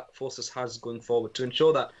projects that FOSIS has going forward, to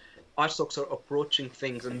ensure that ISOCs are approaching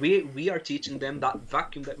things, and we are teaching them that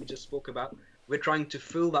vacuum that we just spoke about. We're trying to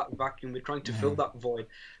fill that vacuum, we're trying to fill that void.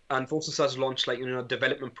 And FOSIS has launched, like, a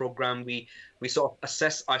development program. We sort of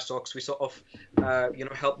assess ISOCs, we sort of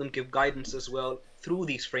help them give guidance as well through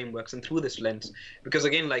these frameworks and through this lens. Because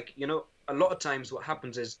again, like, a lot of times what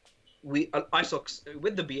happens is ISOCs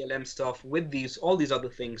with the BLM stuff, with all these other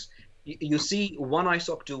things, you see one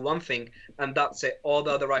ISOC do one thing, and that's it. All the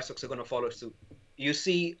other ISOCs are going to follow suit. You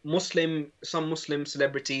see some Muslim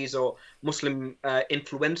celebrities or Muslim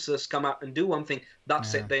influencers come out and do one thing,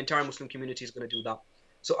 that's it. The entire Muslim community is going to do that.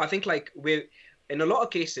 So I think, like, in a lot of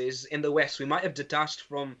cases in the West, we might have detached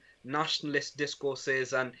from nationalist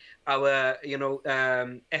discourses and our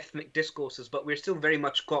ethnic discourses, but we're still very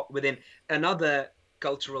much caught within another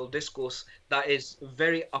cultural discourse that is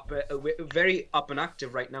very up and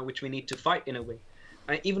active right now, which we need to fight in a way.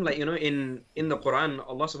 And even, like, in the Quran,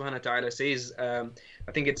 Allah subhanahu wa ta'ala says, I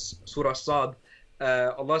think it's Surah Sad,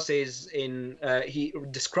 Allah says he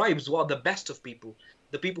describes what are the best of people,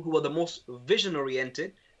 the people who are the most vision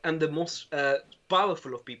oriented and the most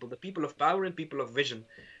powerful of people, the people of power and people of vision,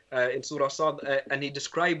 in Surah Sad. And he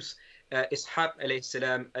describes Ishaq alayhi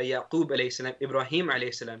salam, Yaqub alayhi salam, Ibrahim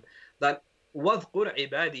alayhi salam, that وَذْقُرْ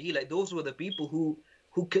عِبَادِهِ, like, those were the people who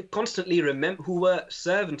constantly who were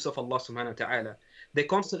servants of Allah subhanahu wa ta'ala. They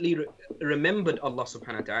constantly remembered Allah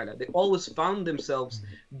subhanahu wa ta'ala. They always found themselves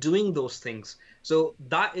doing those things. So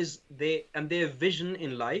that is their vision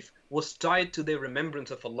in life was tied to their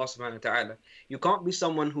remembrance of Allah subhanahu wa ta'ala. You can't be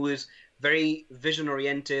someone who is very vision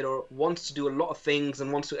oriented or wants to do a lot of things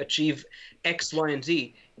and wants to achieve X, Y, and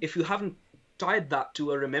Z if you haven't tied that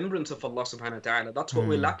to a remembrance of Allah subhanahu wa ta'ala. That's what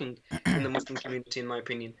we're lacking in the Muslim community, in my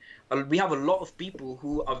opinion. We have a lot of people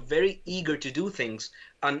who are very eager to do things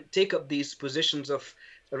and take up these positions of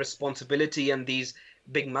responsibility and these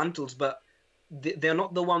big mantles, but they're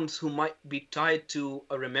not the ones who might be tied to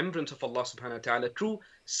a remembrance of Allah subhanahu wa ta'ala, true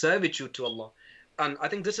servitude to Allah. And I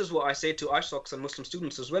think this is what I say to ISOCs and Muslim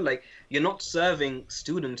students as well. Like, you're not serving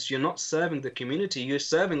students, you're not serving the community, you're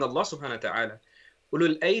serving Allah subhanahu wa ta'ala.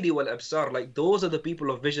 Ulul Aidi wal Absar, like those are the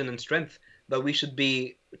people of vision and strength that we should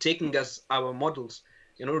be taking as our models.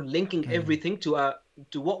 You know, linking everything to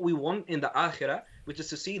what we want in the Akhirah, which is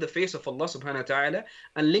to see the face of Allah subhanahu wa ta'ala,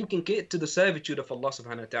 and linking it to the servitude of Allah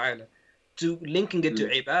subhanahu wa ta'ala, to linking it to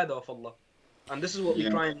ibadah of Allah. And this is what we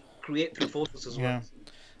try and create through FOSIS as well.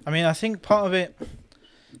 I mean, I think part of it,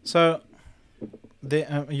 so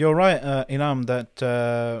you're right, Inam, that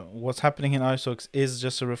what's happening in ISOCs is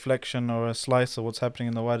just a reflection or a slice of what's happening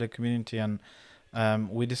in the wider community, and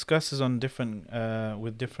we discuss this on different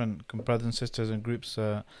with different brothers and sisters and groups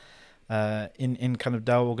in kind of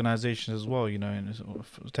Dawah organizations as well. You know,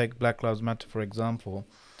 take Black Lives Matter for example.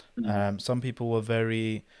 Some people were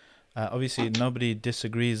very obviously nobody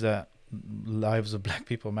disagrees that lives of black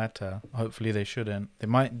people matter. Hopefully they shouldn't. They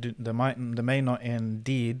may not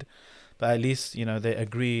indeed, but at least, you know, they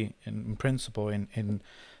agree in principle, in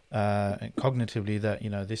cognitively, that, you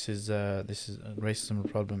know, this is a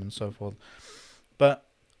racism problem and so forth. But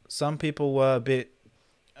some people were a bit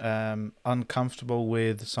uncomfortable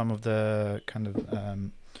with some of the kind of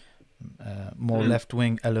more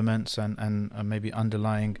left-wing elements and maybe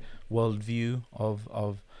underlying worldview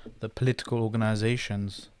of the political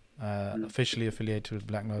organizations officially affiliated with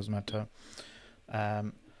Black Lives Matter.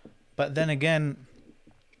 But then again,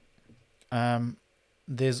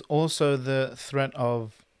 there's also the threat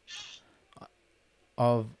of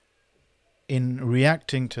in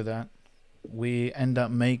reacting to that, we end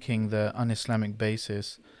up making the un-Islamic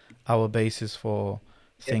basis our basis for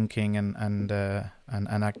thinking and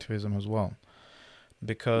activism as well,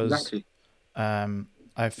 because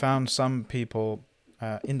I found some people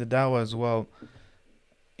in the Dawah as well,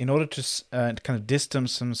 in order to kind of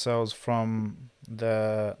distance themselves from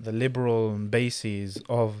the liberal bases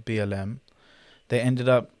of BLM, they ended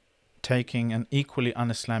up taking an equally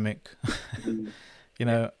un-Islamic, you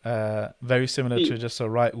know, very similar to just a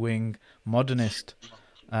right-wing modernist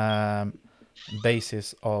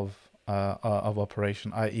basis of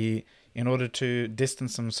operation, i.e., in order to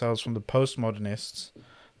distance themselves from the postmodernists,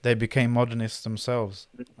 they became modernists themselves,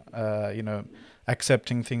 you know,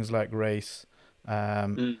 accepting things like race,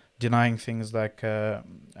 denying things like the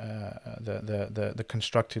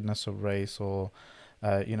constructedness of race, or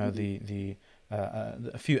you know,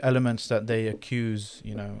 a few elements that they accuse,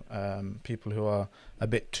 you know, people who are a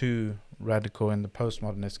bit too radical in the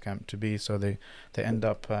postmodernist camp to be, so they end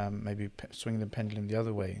up maybe swinging the pendulum the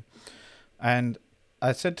other way. And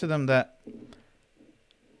I said to them that,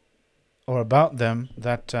 or about them,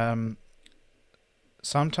 that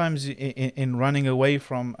sometimes in running away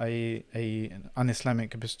from an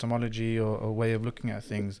un-Islamic epistemology or a way of looking at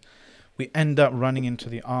things, we end up running into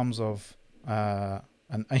the arms of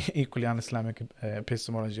an equally un-Islamic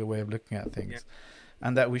epistemology or way of looking at things,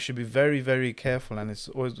 and that we should be very, very careful. And it's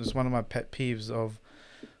one of my pet peeves of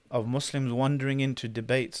Muslims wandering into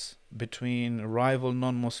debates between rival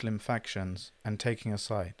non-Muslim factions and taking a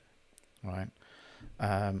side, right?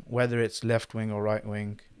 Whether it's left-wing or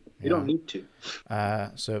right-wing. You don't need to.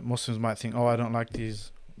 So Muslims might think, oh, I don't like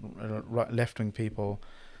these left-wing people.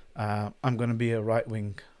 I'm going to be a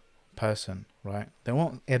right-wing person, right? They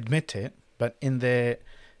won't admit it, but in the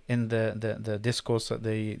discourse that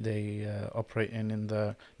they operate in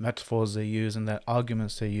the metaphors they use, and the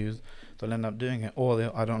arguments they use, they'll end up doing it.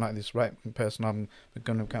 Or I don't like this right-wing person, I'm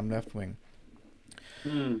going to become left-wing.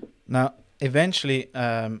 Now, eventually,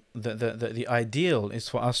 the ideal is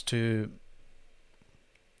for us to,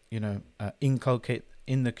 you know, inculcate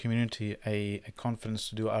in the community a confidence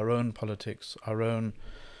to do our own politics, our own,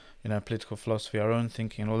 you know, political philosophy, our own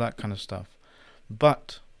thinking, and all that kind of stuff.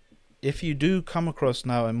 But if you do come across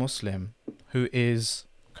now a Muslim who is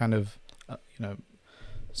kind of, you know,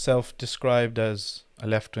 self-described as a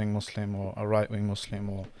left-wing Muslim or a right-wing Muslim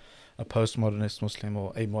or a postmodernist Muslim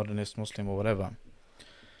or a modernist Muslim or whatever,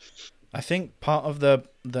 I think part of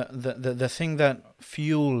the thing that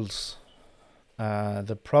fuels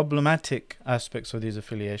the problematic aspects of these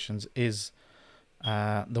affiliations is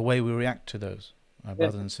the way we react to those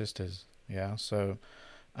brothers and sisters. Yeah, so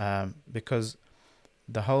because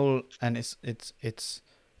the whole, and it's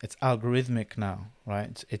algorithmic now,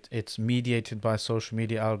 right? It's mediated by social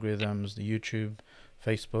media algorithms, the YouTube,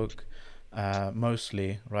 Facebook,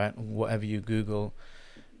 mostly, right? Whatever you Google,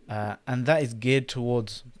 and that is geared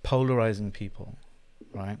towards polarizing people,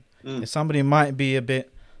 right? If somebody might be a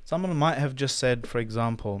bit, someone might have just said, for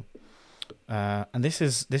example, and this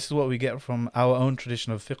is what we get from our own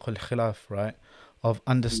tradition of fiqh al-khilaf, right? Of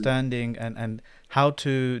understanding and how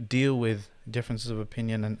to deal with differences of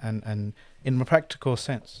opinion and in a practical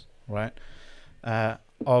sense, right?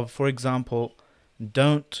 Of, for example,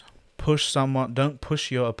 don't push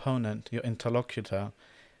your opponent, your interlocutor,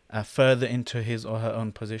 further into his or her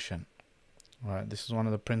own position, right? This is one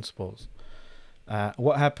of the principles.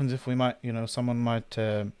 What happens if someone might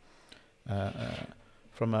go on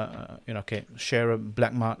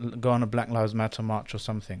a Black Lives Matter march or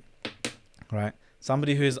something, right?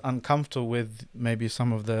 Somebody who is uncomfortable with maybe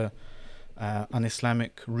some of the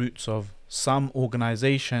un-Islamic roots of some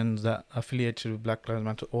organizations that are affiliated with Black Lives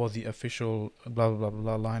Matter or the official blah blah blah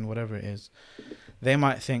blah line, whatever it is, they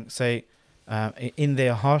might say in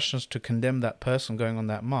their harshness to condemn that person going on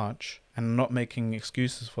that march and not making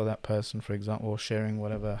excuses for that person, for example, or sharing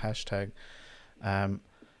whatever hashtag,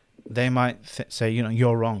 they might say,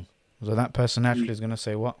 you're wrong. So that person naturally is going to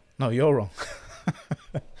say, what? No, you're wrong.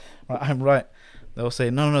 Right, I'm right. They'll say,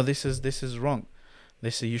 no, this is wrong. They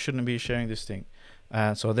say you shouldn't be sharing this thing.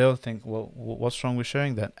 So they'll think, well, what's wrong with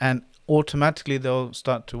sharing that? And automatically they'll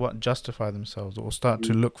start to justify themselves, or start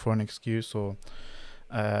to look for an excuse, or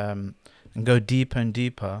and go deeper and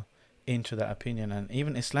deeper into that opinion. And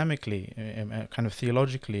even Islamically, kind of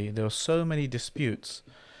theologically, there are so many disputes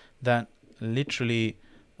that literally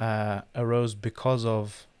arose because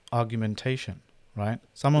of argumentation, right?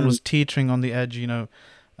 Someone was teetering on the edge,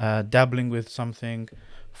 dabbling with something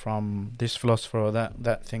from this philosopher or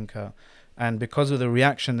that thinker, and because of the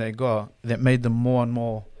reaction they got, that made them more and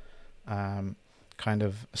more kind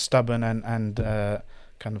of stubborn and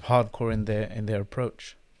kind of hardcore in their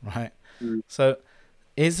approach, right? So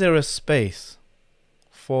is there a space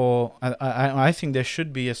for, I think there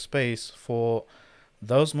should be a space for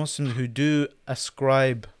those Muslims who do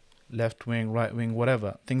ascribe left wing, right wing,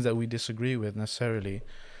 whatever, things that we disagree with necessarily.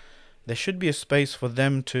 There should be a space for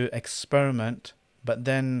them to experiment, but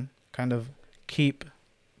then kind of keep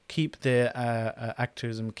their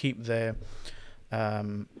activism, keep their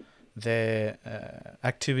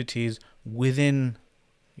activities within,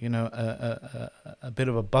 a bit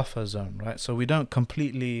of a buffer zone, right? So we don't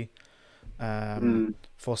completely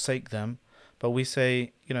forsake them, but we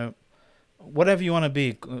say, whatever you want to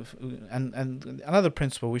be. And another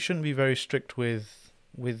principle, we shouldn't be very strict with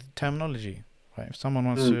terminology, right? If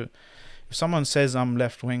someone says I'm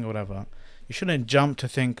left wing or whatever, you shouldn't jump to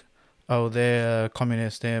think, oh, they're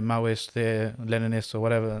communists, they're Maoists, they're Leninists, or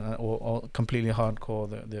whatever, or completely hardcore,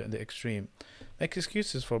 the extreme. Make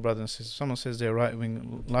excuses for brothers and sisters. Someone says they're right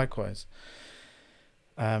wing, likewise.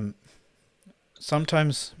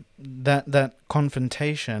 Sometimes that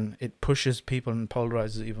confrontation, it pushes people and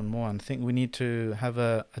polarizes even more. And I think we need to have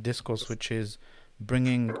a discourse which is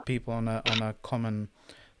bringing people on a common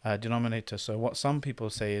denominator. So what some people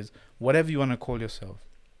say is, whatever you want to call yourself,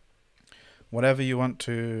 whatever you want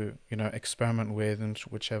to experiment with, in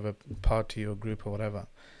whichever party or group or whatever,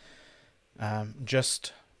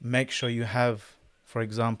 just make sure you have, for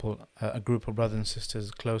example, a group of brothers and sisters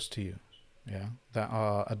close to you, that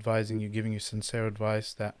are advising you, giving you sincere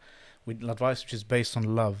advice, advice which is based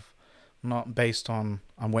on love, not based on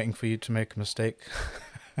I'm waiting for you to make a mistake,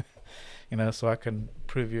 so I can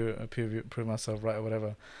prove myself right or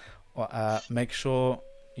whatever. Or make sure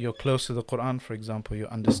you're close to the Quran, for example. You're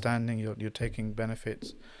understanding, you're taking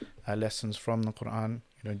benefits, lessons from the Quran,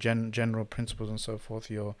 general principles and so forth.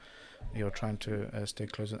 You're trying to stay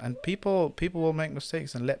close. And people will make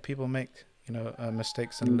mistakes, and let people make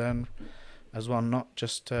mistakes and learn as well, not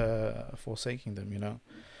just forsaking them.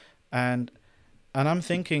 And I'm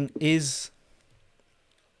thinking,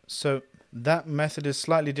 so that method is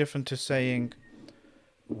slightly different to saying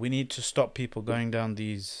we need to stop people going down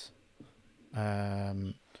these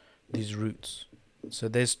routes. So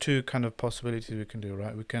there's two kind of possibilities we can do,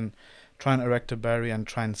 right? We can try and erect a barrier and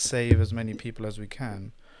try and save as many people as we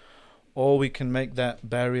can, or we can make that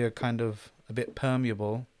barrier kind of a bit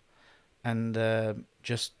permeable and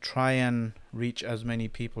just try and reach as many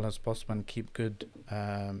people as possible and keep good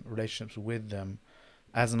relationships with them,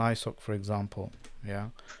 as an ISOC, for example.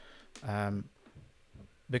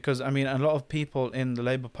 Because a lot of people in the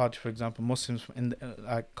Labour Party, for example, Muslims in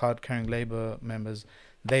card-carrying Labour members,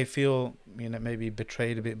 they feel maybe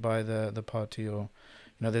betrayed a bit by the party, or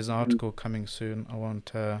there's an article coming soon. I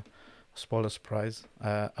won't spoil a surprise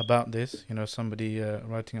about this. Somebody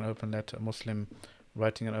writing an open letter, a Muslim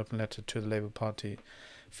writing an open letter to the Labour Party,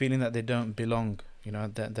 feeling that they don't belong you know,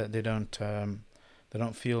 that they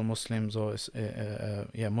don't feel Muslims or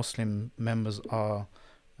Muslim members are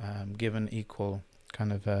given equal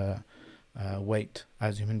kind of weight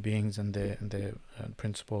as human beings, and their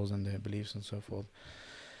principles and their beliefs and so forth.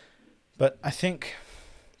 But I think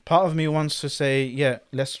part of me wants to say, yeah,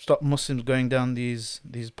 let's stop Muslims going down these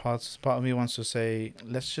paths. Part of me wants to say,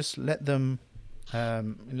 let's just let them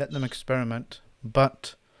experiment,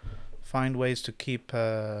 but find ways to keep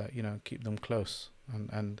them close,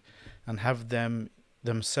 and have them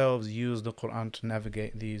themselves use the Quran to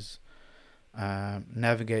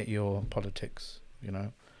navigate your politics. You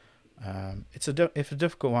know, it's a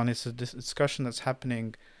difficult one. It's a discussion that's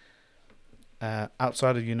happening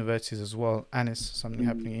outside of universities as well, and it's something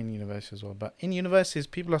happening in universities as well. But in universities,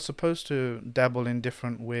 people are supposed to dabble in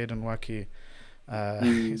different weird and wacky,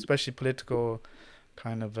 especially political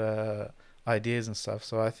kind of ideas and stuff.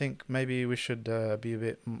 So I think maybe we should be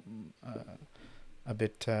a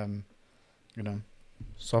bit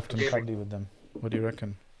soft and cuddly with them. What do you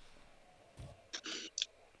reckon?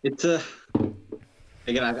 It's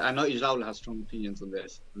again, I know Ijlal has strong opinions on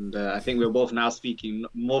this, and I think we're both now speaking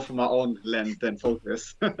more from our own lens than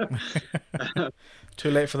focus. Too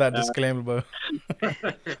late for that disclaimer, bro.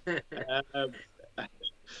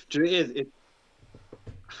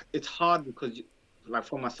 It's hard because, like,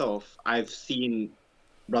 for myself, I've seen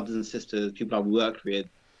brothers and sisters, people I've worked with,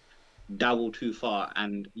 dabble too far,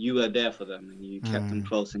 and you were there for them, and you kept them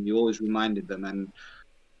close, and you always reminded them. And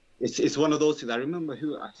it's one of those things. I remember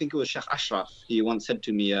I think it was Sheikh Ashraf. He once said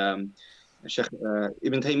to me, Sheikh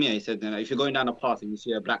Ibn Taymiyyah, he said, if you're going down a path and you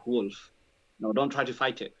see a black wolf, no, don't try to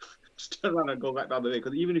fight it. Just turn around and go back the other way.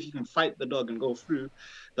 Because even if you can fight the dog and go through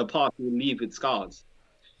the path, you'll leave with scars.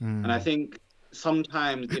 And I think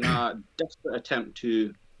sometimes in our desperate attempt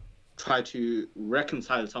to try to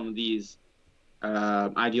reconcile some of these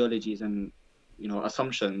ideologies and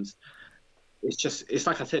assumptions, it's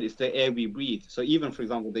like I said, it's the air we breathe. So even, for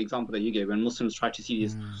example, the example that you gave, when Muslims try to see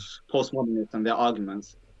these postmodernists and their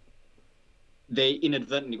arguments, they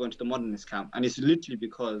inadvertently go into the modernist camp, and it's literally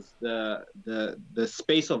because the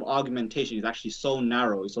space of argumentation is actually so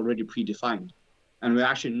narrow, it's already predefined, and we're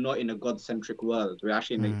actually not in a God-centric world. We're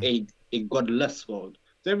actually in a godless world.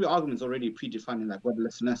 So every argument is already predefined in that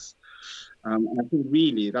godlessness, and I think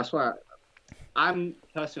really that's why I'm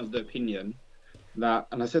personally of the opinion that,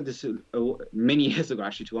 and I said this many years ago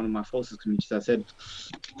actually to one of my FOSIS communities, I said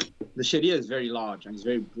the Sharia is very large and it's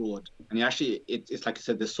very broad, and it's like I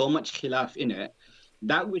said, there's so much khilaf in it.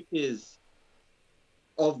 That which is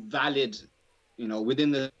of valid,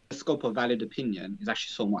 within the scope of valid opinion is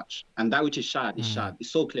actually so much, and that which is shad is shad.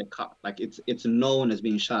 It's so clear cut, like it's known as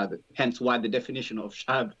being shad, hence why the definition of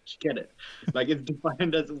shad, you get it, like it's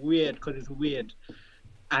defined as weird because it's weird.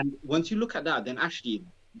 And once you look at that, then actually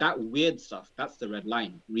that weird stuff, that's the red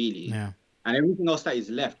line, really. Yeah. And everything else that is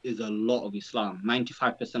left is a lot of Islam.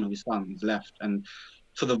 95% of Islam is left. And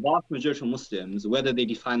for the vast majority of Muslims, whether they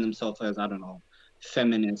define themselves as, I don't know,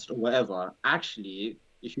 feminist or whatever, actually,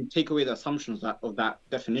 if you take away the assumptions of that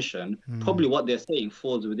definition, probably what they're saying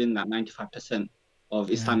falls within that 95% of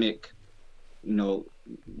Islamic,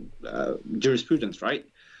 jurisprudence, right?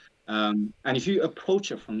 And if you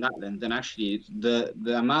approach it from that lens, then actually the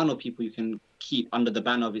amount of people you can keep under the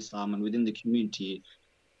banner of Islam and within the community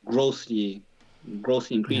grossly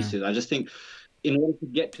increases. I just think in order to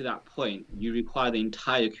get to that point, you require the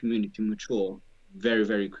entire community to mature very,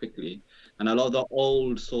 very quickly. And a lot of the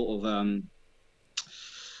old sort of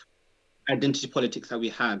identity politics that we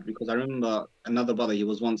had, because I remember another brother, he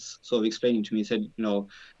was once sort of explaining to me, he said,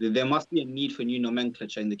 there must be a need for new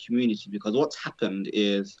nomenclature in the community, because what's happened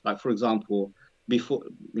is, like, for example, before,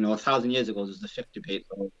 1,000 years ago, there was the fiqh debate,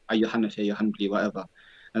 so are you Hanafi, are you Hanbali, whatever.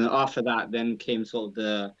 And then after that, then came sort of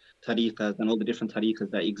the tariqas and all the different tariqas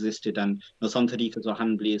that existed. And some tariqas were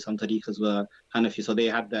Hanbali, some tariqas were Hanafi. So they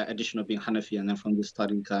had the addition of being Hanafi, and then from this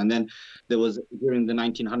tariqa. And then there was, during the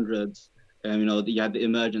 1900s, you had the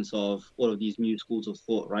emergence of all of these new schools of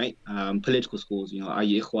thought, right? Political schools, are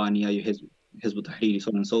you Ikhwani, are you Hizb ut-Tahrir, so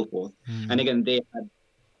on and so forth. And again, they had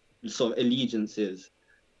sort of allegiances.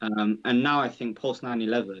 And now I think post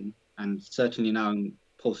 9/11, and certainly now in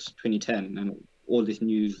post 2010, and all this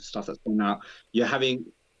new stuff that's going out, you're having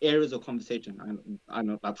areas of conversation. I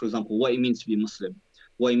know, like, for example, what it means to be Muslim,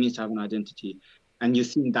 what it means to have an identity. And you're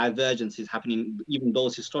seeing divergences happening, even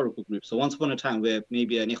those historical groups. So once upon a time where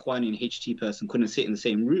maybe an Ikhwani and HT person couldn't sit in the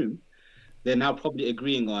same room, they're now probably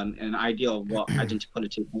agreeing on an idea of what identity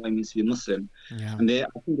politics and what it means to be Muslim. Yeah. And I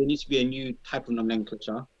think there needs to be a new type of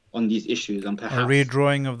nomenclature on these issues, and perhaps a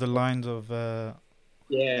redrawing of the lines of redrawing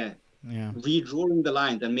the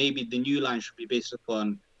lines, and maybe the new line should be based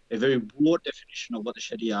upon a very broad definition of what the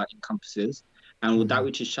Sharia encompasses, and with that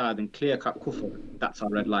which is shad and clear-cut kufr, that's our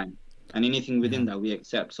red line. And anything within that we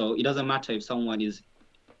accept. So it doesn't matter if someone is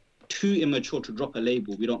too immature to drop a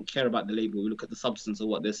label. We don't care about the label. We look at the substance of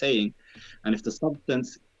what they're saying. And if the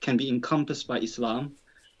substance can be encompassed by Islam,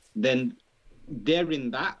 then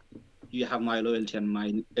therein that you have my loyalty and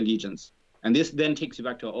my allegiance. And this then takes you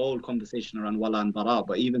back to our old conversation around wala and bara.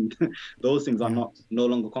 But even those things are no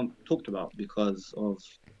longer talked about because of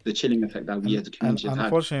the chilling effect that we as a community have had.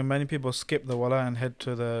 Unfortunately, many people skip the wala and head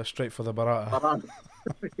to straight for the bara.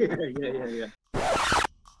 Yeah.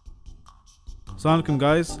 Assalamu alaikum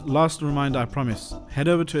guys, last reminder I promise. Head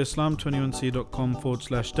over to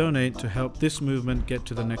islam21c.com/donate to help this movement get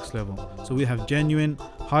to the next level. So we have genuine,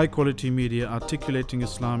 high quality media articulating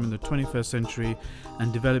Islam in the 21st century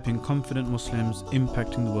and developing confident Muslims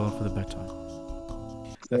impacting the world for the better.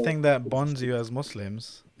 The thing that bonds you as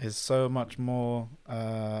Muslims is so much more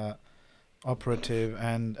operative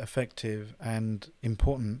and effective and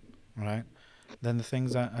important, right? Than the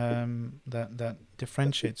things that that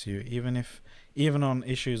differentiates you, even on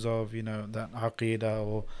issues of, you know, that aqeedah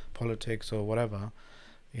or politics or whatever,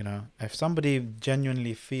 you know, if somebody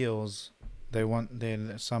genuinely feels they want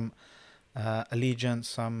some allegiance,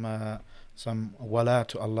 some wala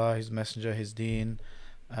to Allah, His Messenger, His Deen,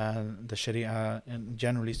 the Sharia, and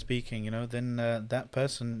generally speaking, you know, then that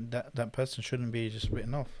person shouldn't be just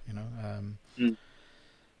written off, you know.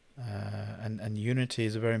 And unity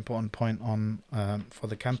is a very important point on for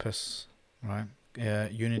the campus, right?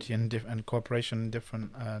 Unity and cooperation in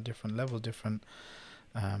different levels, different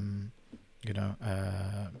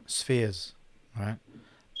spheres, right?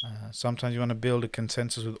 Sometimes you want to build a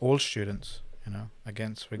consensus with all students, you know,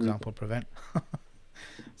 against, for example, prevent.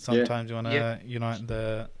 Sometimes you want to unite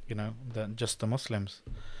just the Muslims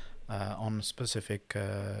on specific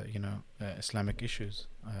Islamic issues.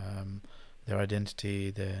 Their identity,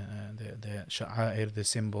 their sha'air, their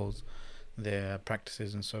symbols, their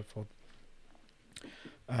practices, and so forth.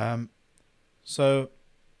 So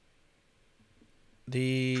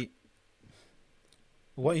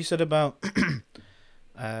what you said about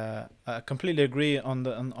I completely agree on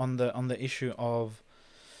the issue of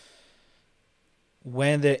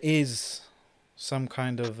where there is some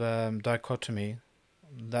kind of dichotomy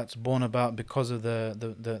that's born about because of the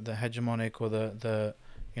hegemonic or the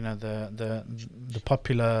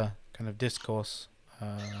popular kind of discourse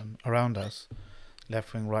around us,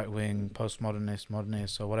 left wing, right wing, postmodernist,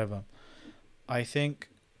 modernist, or whatever. I think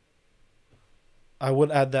I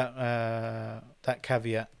would add that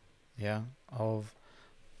caveat, of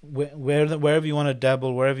wherever you want to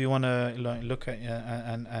dabble, wherever you want to look at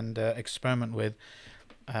and experiment with,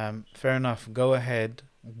 fair enough, go ahead,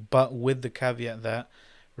 but with the caveat that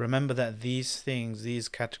remember that these things, these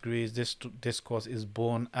categories, this discourse is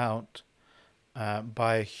born out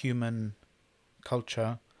by human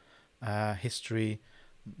culture, history,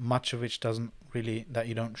 much of which that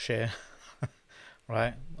you don't share,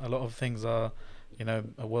 right? A lot of things are,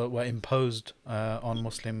 were imposed on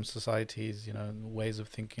Muslim societies, ways of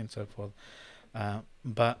thinking and so forth.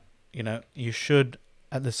 But, you should,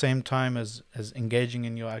 at the same time as engaging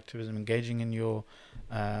in your activism, engaging in your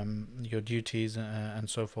duties and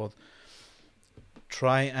so forth,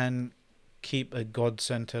 try and keep a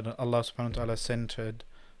God-centered, Allah subhanahu wa ta'ala centered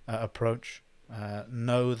approach.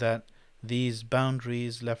 Know that these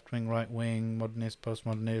boundaries, left-wing, right-wing, modernist,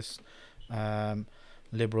 postmodernist,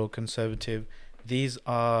 liberal, conservative, these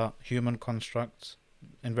are human constructs,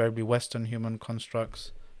 invariably Western human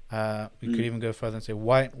constructs. We could even go further and say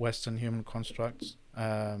white Western human constructs,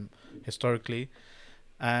 historically,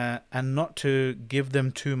 and not to give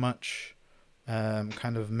them too much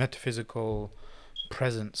kind of metaphysical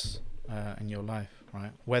presence in your life,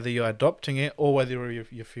 right? Whether you're adopting it or whether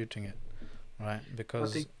you're futing it, right?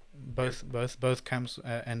 Because both camps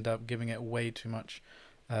end up giving it way too much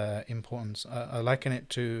importance. I liken it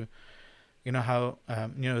to, how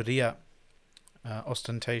riya,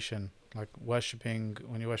 ostentation, like worshipping,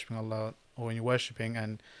 when you're worshipping Allah, or when you're worshipping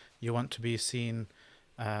and you want to be seen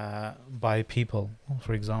by people,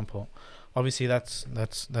 for example. Obviously that's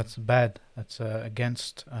bad. That's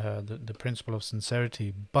against the principle of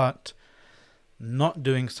sincerity. But not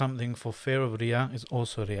doing something for fear of riya is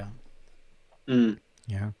also riya.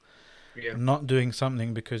 Yeah. Not doing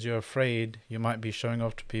something because you're afraid you might be showing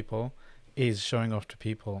off to people is showing off to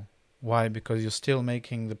people. Why? Because you're still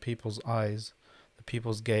making the people's eyes, the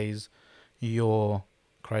people's gaze, your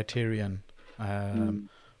criterion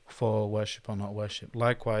for worship or not worship.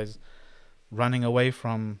 Likewise, running away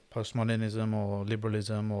from postmodernism or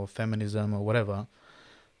liberalism or feminism or whatever,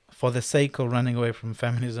 for the sake of running away from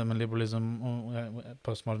feminism and liberalism or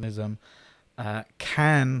postmodernism,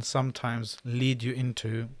 can sometimes lead you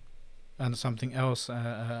into and something else,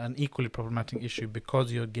 an equally problematic issue,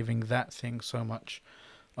 because you're giving that thing so much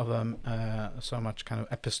of so much kind of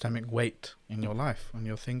epistemic weight in your life and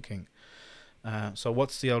your thinking. So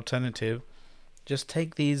what's the alternative? Just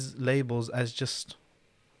take these labels as just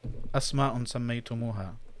asma'un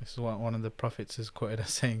sammaytumuha. This is what one of the prophets is quoted as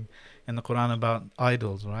saying in the Quran about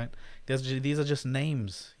idols, right? These are just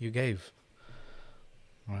names you gave,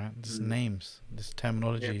 right? Just names, this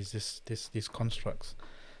terminologies, these constructs.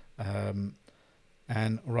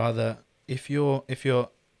 And rather, if your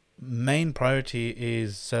main priority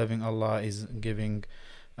is serving Allah, is giving,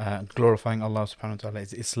 glorifying Allah subhanahu wa ta'ala,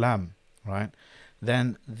 is Islam, right?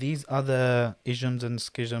 Then these other isms and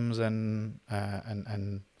schisms and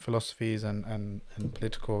philosophies and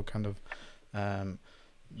political kind of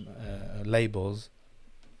labels,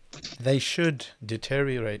 they should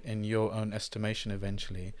deteriorate in your own estimation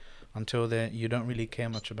eventually, until you don't really care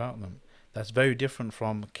much about them. That's very different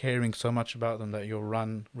from caring so much about them that you'll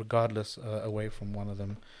run regardless away from one of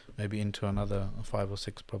them, maybe into another 5 or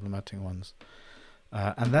 6 problematic ones.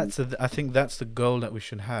 And I think that's the goal that we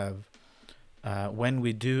should have. When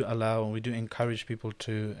we do encourage people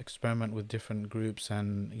to experiment with different groups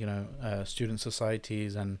and student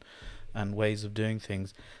societies and ways of doing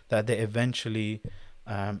things, that they eventually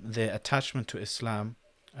their attachment to Islam,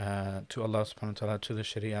 to Allah subhanahu wa ta'ala, to the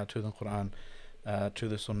Sharia, to the Quran, to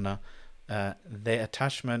the Sunnah, their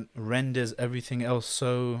attachment renders everything else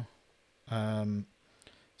so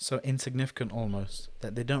insignificant almost,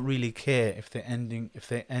 that they don't really care if they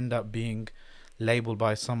end up being labeled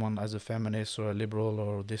by someone as a feminist or a liberal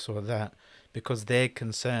or this or that, because their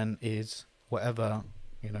concern is whatever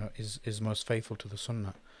is most faithful to the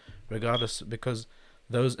Sunnah, regardless, because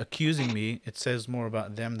those accusing me, it says more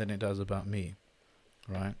about them than it does about me,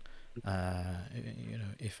 right?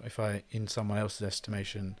 If I, in someone else's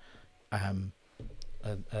estimation, am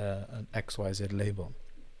an XYZ label,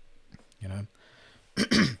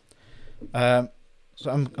 so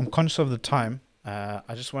I'm conscious of the time.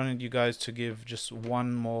 I just wanted you guys to give just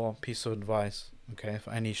one more piece of advice, okay,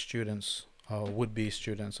 for any students or would-be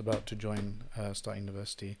students about to join Start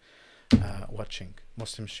University, watching,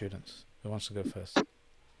 Muslim students. Who wants to go first?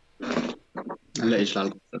 I'll let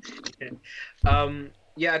Ishlal go first.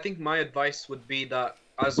 Yeah, I think my advice would be that,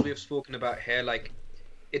 as we've spoken about here, like,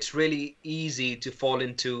 it's really easy to fall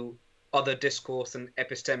into other discourse and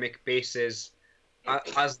epistemic bases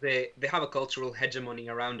as they have a cultural hegemony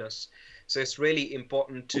around us. So it's really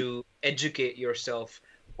important to educate yourself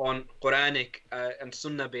on Quranic and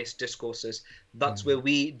Sunnah-based discourses. That's where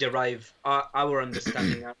we derive our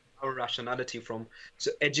understanding, our rationality from.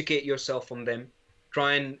 So educate yourself on them.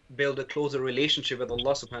 Try and build a closer relationship with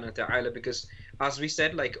Allah subhanahu wa ta'ala, because as we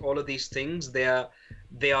said, like, all of these things, they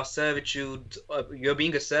are servitude. You're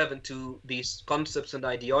being a servant to these concepts and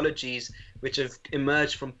ideologies which have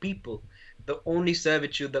emerged from people. The only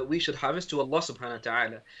servitude that we should have is to Allah subhanahu wa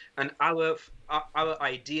ta'ala, and our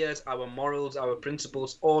ideas, our morals, our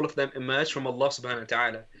principles, all of them emerge from Allah subhanahu wa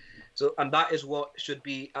ta'ala. So, and that is what should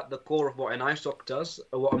be at the core of what an ISOC does,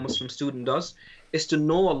 or what a Muslim student does, is to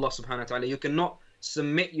know Allah subhanahu wa ta'ala. You cannot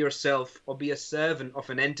submit yourself or be a servant of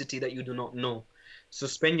an entity that you do not know. So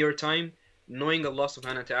spend your time knowing Allah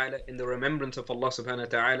subhanahu wa ta'ala, in the remembrance of Allah subhanahu wa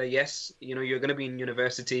ta'ala. Yes, you're going to be in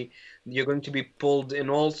university, you're going to be pulled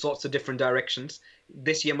in all sorts of different directions.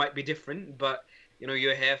 This year might be different, but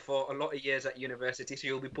you're here for a lot of years at university, so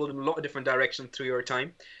you'll be pulled in a lot of different directions through your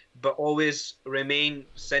time. But always remain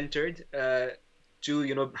centered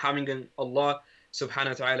to having an Allah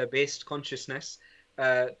subhanahu wa ta'ala based consciousness.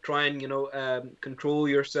 Try and control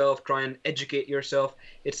yourself, try and educate yourself.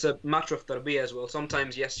 It's a matter of tarbiyah as well.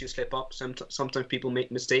 Sometimes, yes, you slip up, sometimes people make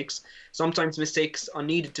mistakes, sometimes mistakes are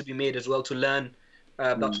needed to be made as well to learn.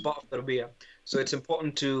 That's part of tarbiyah. So it's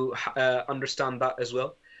important to understand that as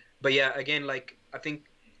well. But yeah, again, like, I think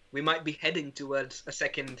we might be heading towards a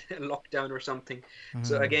second lockdown or something.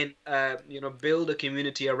 So again, build a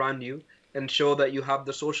community around you, ensure that you have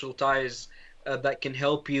the social ties that can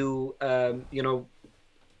help you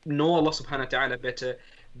know Allah subhanahu wa ta'ala better,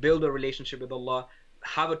 build a relationship with Allah,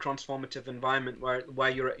 have a transformative environment while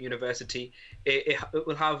you're at university. It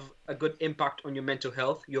will have a good impact on your mental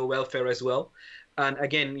health, your welfare as well. And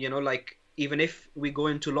again, like, even if we go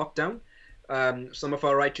into lockdown, some of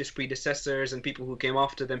our righteous predecessors and people who came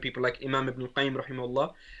after them, people like Imam Ibn Qayyim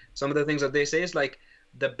rahimahullah, some of the things that they say is like,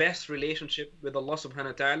 the best relationship with Allah subhanahu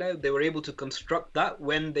wa ta'ala, they were able to construct that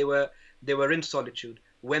when they were in solitude,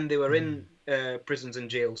 when they were in prisons and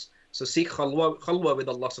jails. So seek khalwa with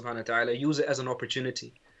Allah subhanahu wa ta'ala, use it as an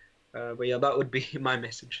opportunity. But yeah, that would be my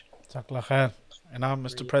message. Jazakallah khair. And now,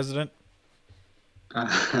 Mr. President.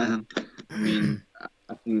 I mean,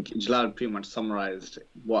 I think Jalal pretty much summarized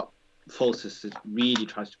what FOSIS really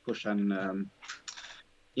tries to push and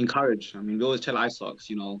encourage. I mean, we always tell ISOCs,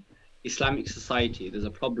 you know, Islamic society, there's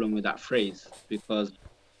a problem with that phrase because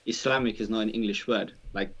Islamic is not an English word.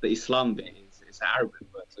 Like the Islam bit is an Arabic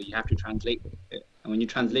word, so you have to translate it. And when you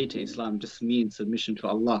translate it, Islam just means submission to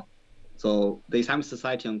Allah. So the Islamic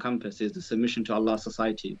society on campus is the submission to Allah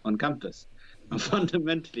society on campus. And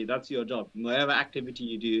fundamentally, that's your job. Whatever activity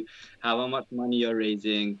you do, however much money you're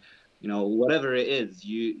raising, you know, whatever it is,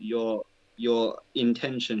 your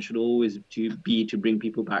intention should always be to bring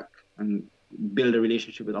people back and build a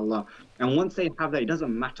relationship with Allah. And once they have that, it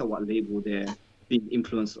doesn't matter what label they're being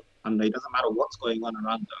influenced under. It doesn't matter what's going on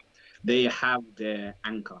around them. They have their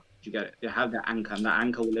anchor. You get it? They have their anchor, and that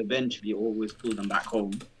anchor will eventually always pull them back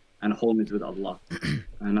home. And home is with Allah.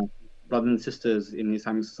 And brothers and sisters in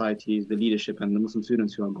Islamic societies, the leadership and the Muslim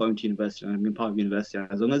students who are going to university and have been part of university,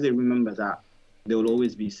 as long as they remember that, they will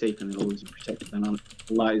always be safe and they'll always be protected. And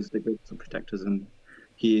Allah is the greatest of protectors, and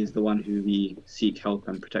He is the one who we seek help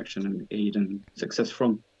and protection and aid and success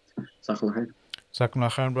from. Jazakallah khair.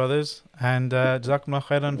 Jazakumullah khairan, brothers. And Jazakumullah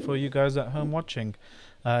khairan for you guys at home watching.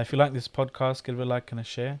 If you like this podcast, give it a like and a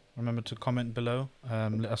share. Remember to comment below.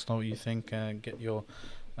 Let us know what you think. Get your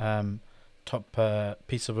top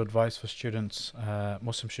piece of advice for students,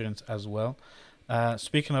 Muslim students as well.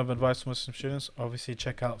 Speaking of advice for Muslim students, obviously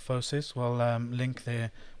check out FOSIS. We'll link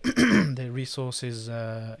their resources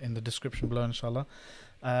in the description below, inshallah.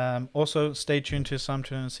 Also, stay tuned to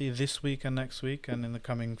Soundcloud this week and next week, and in the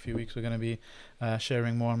coming few weeks we're going to be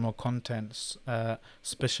sharing more and more contents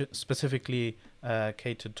specifically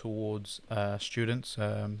catered towards students,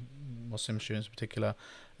 Muslim students in particular.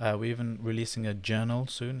 We're even releasing a journal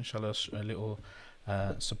soon, inshallah, a little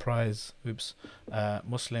surprise,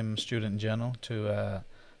 Muslim student journal to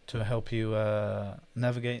help you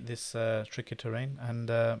navigate this tricky terrain. And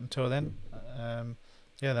until then,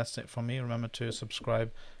 yeah, that's it from me. Remember to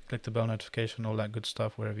subscribe, click the bell notification, all that good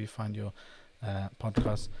stuff wherever you find your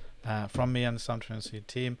podcast. From me and the Soundcloud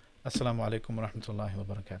team, Assalamu alaikum wa rahmatullahi wa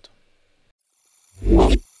barakatuh.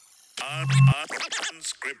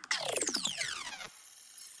 Unscripted.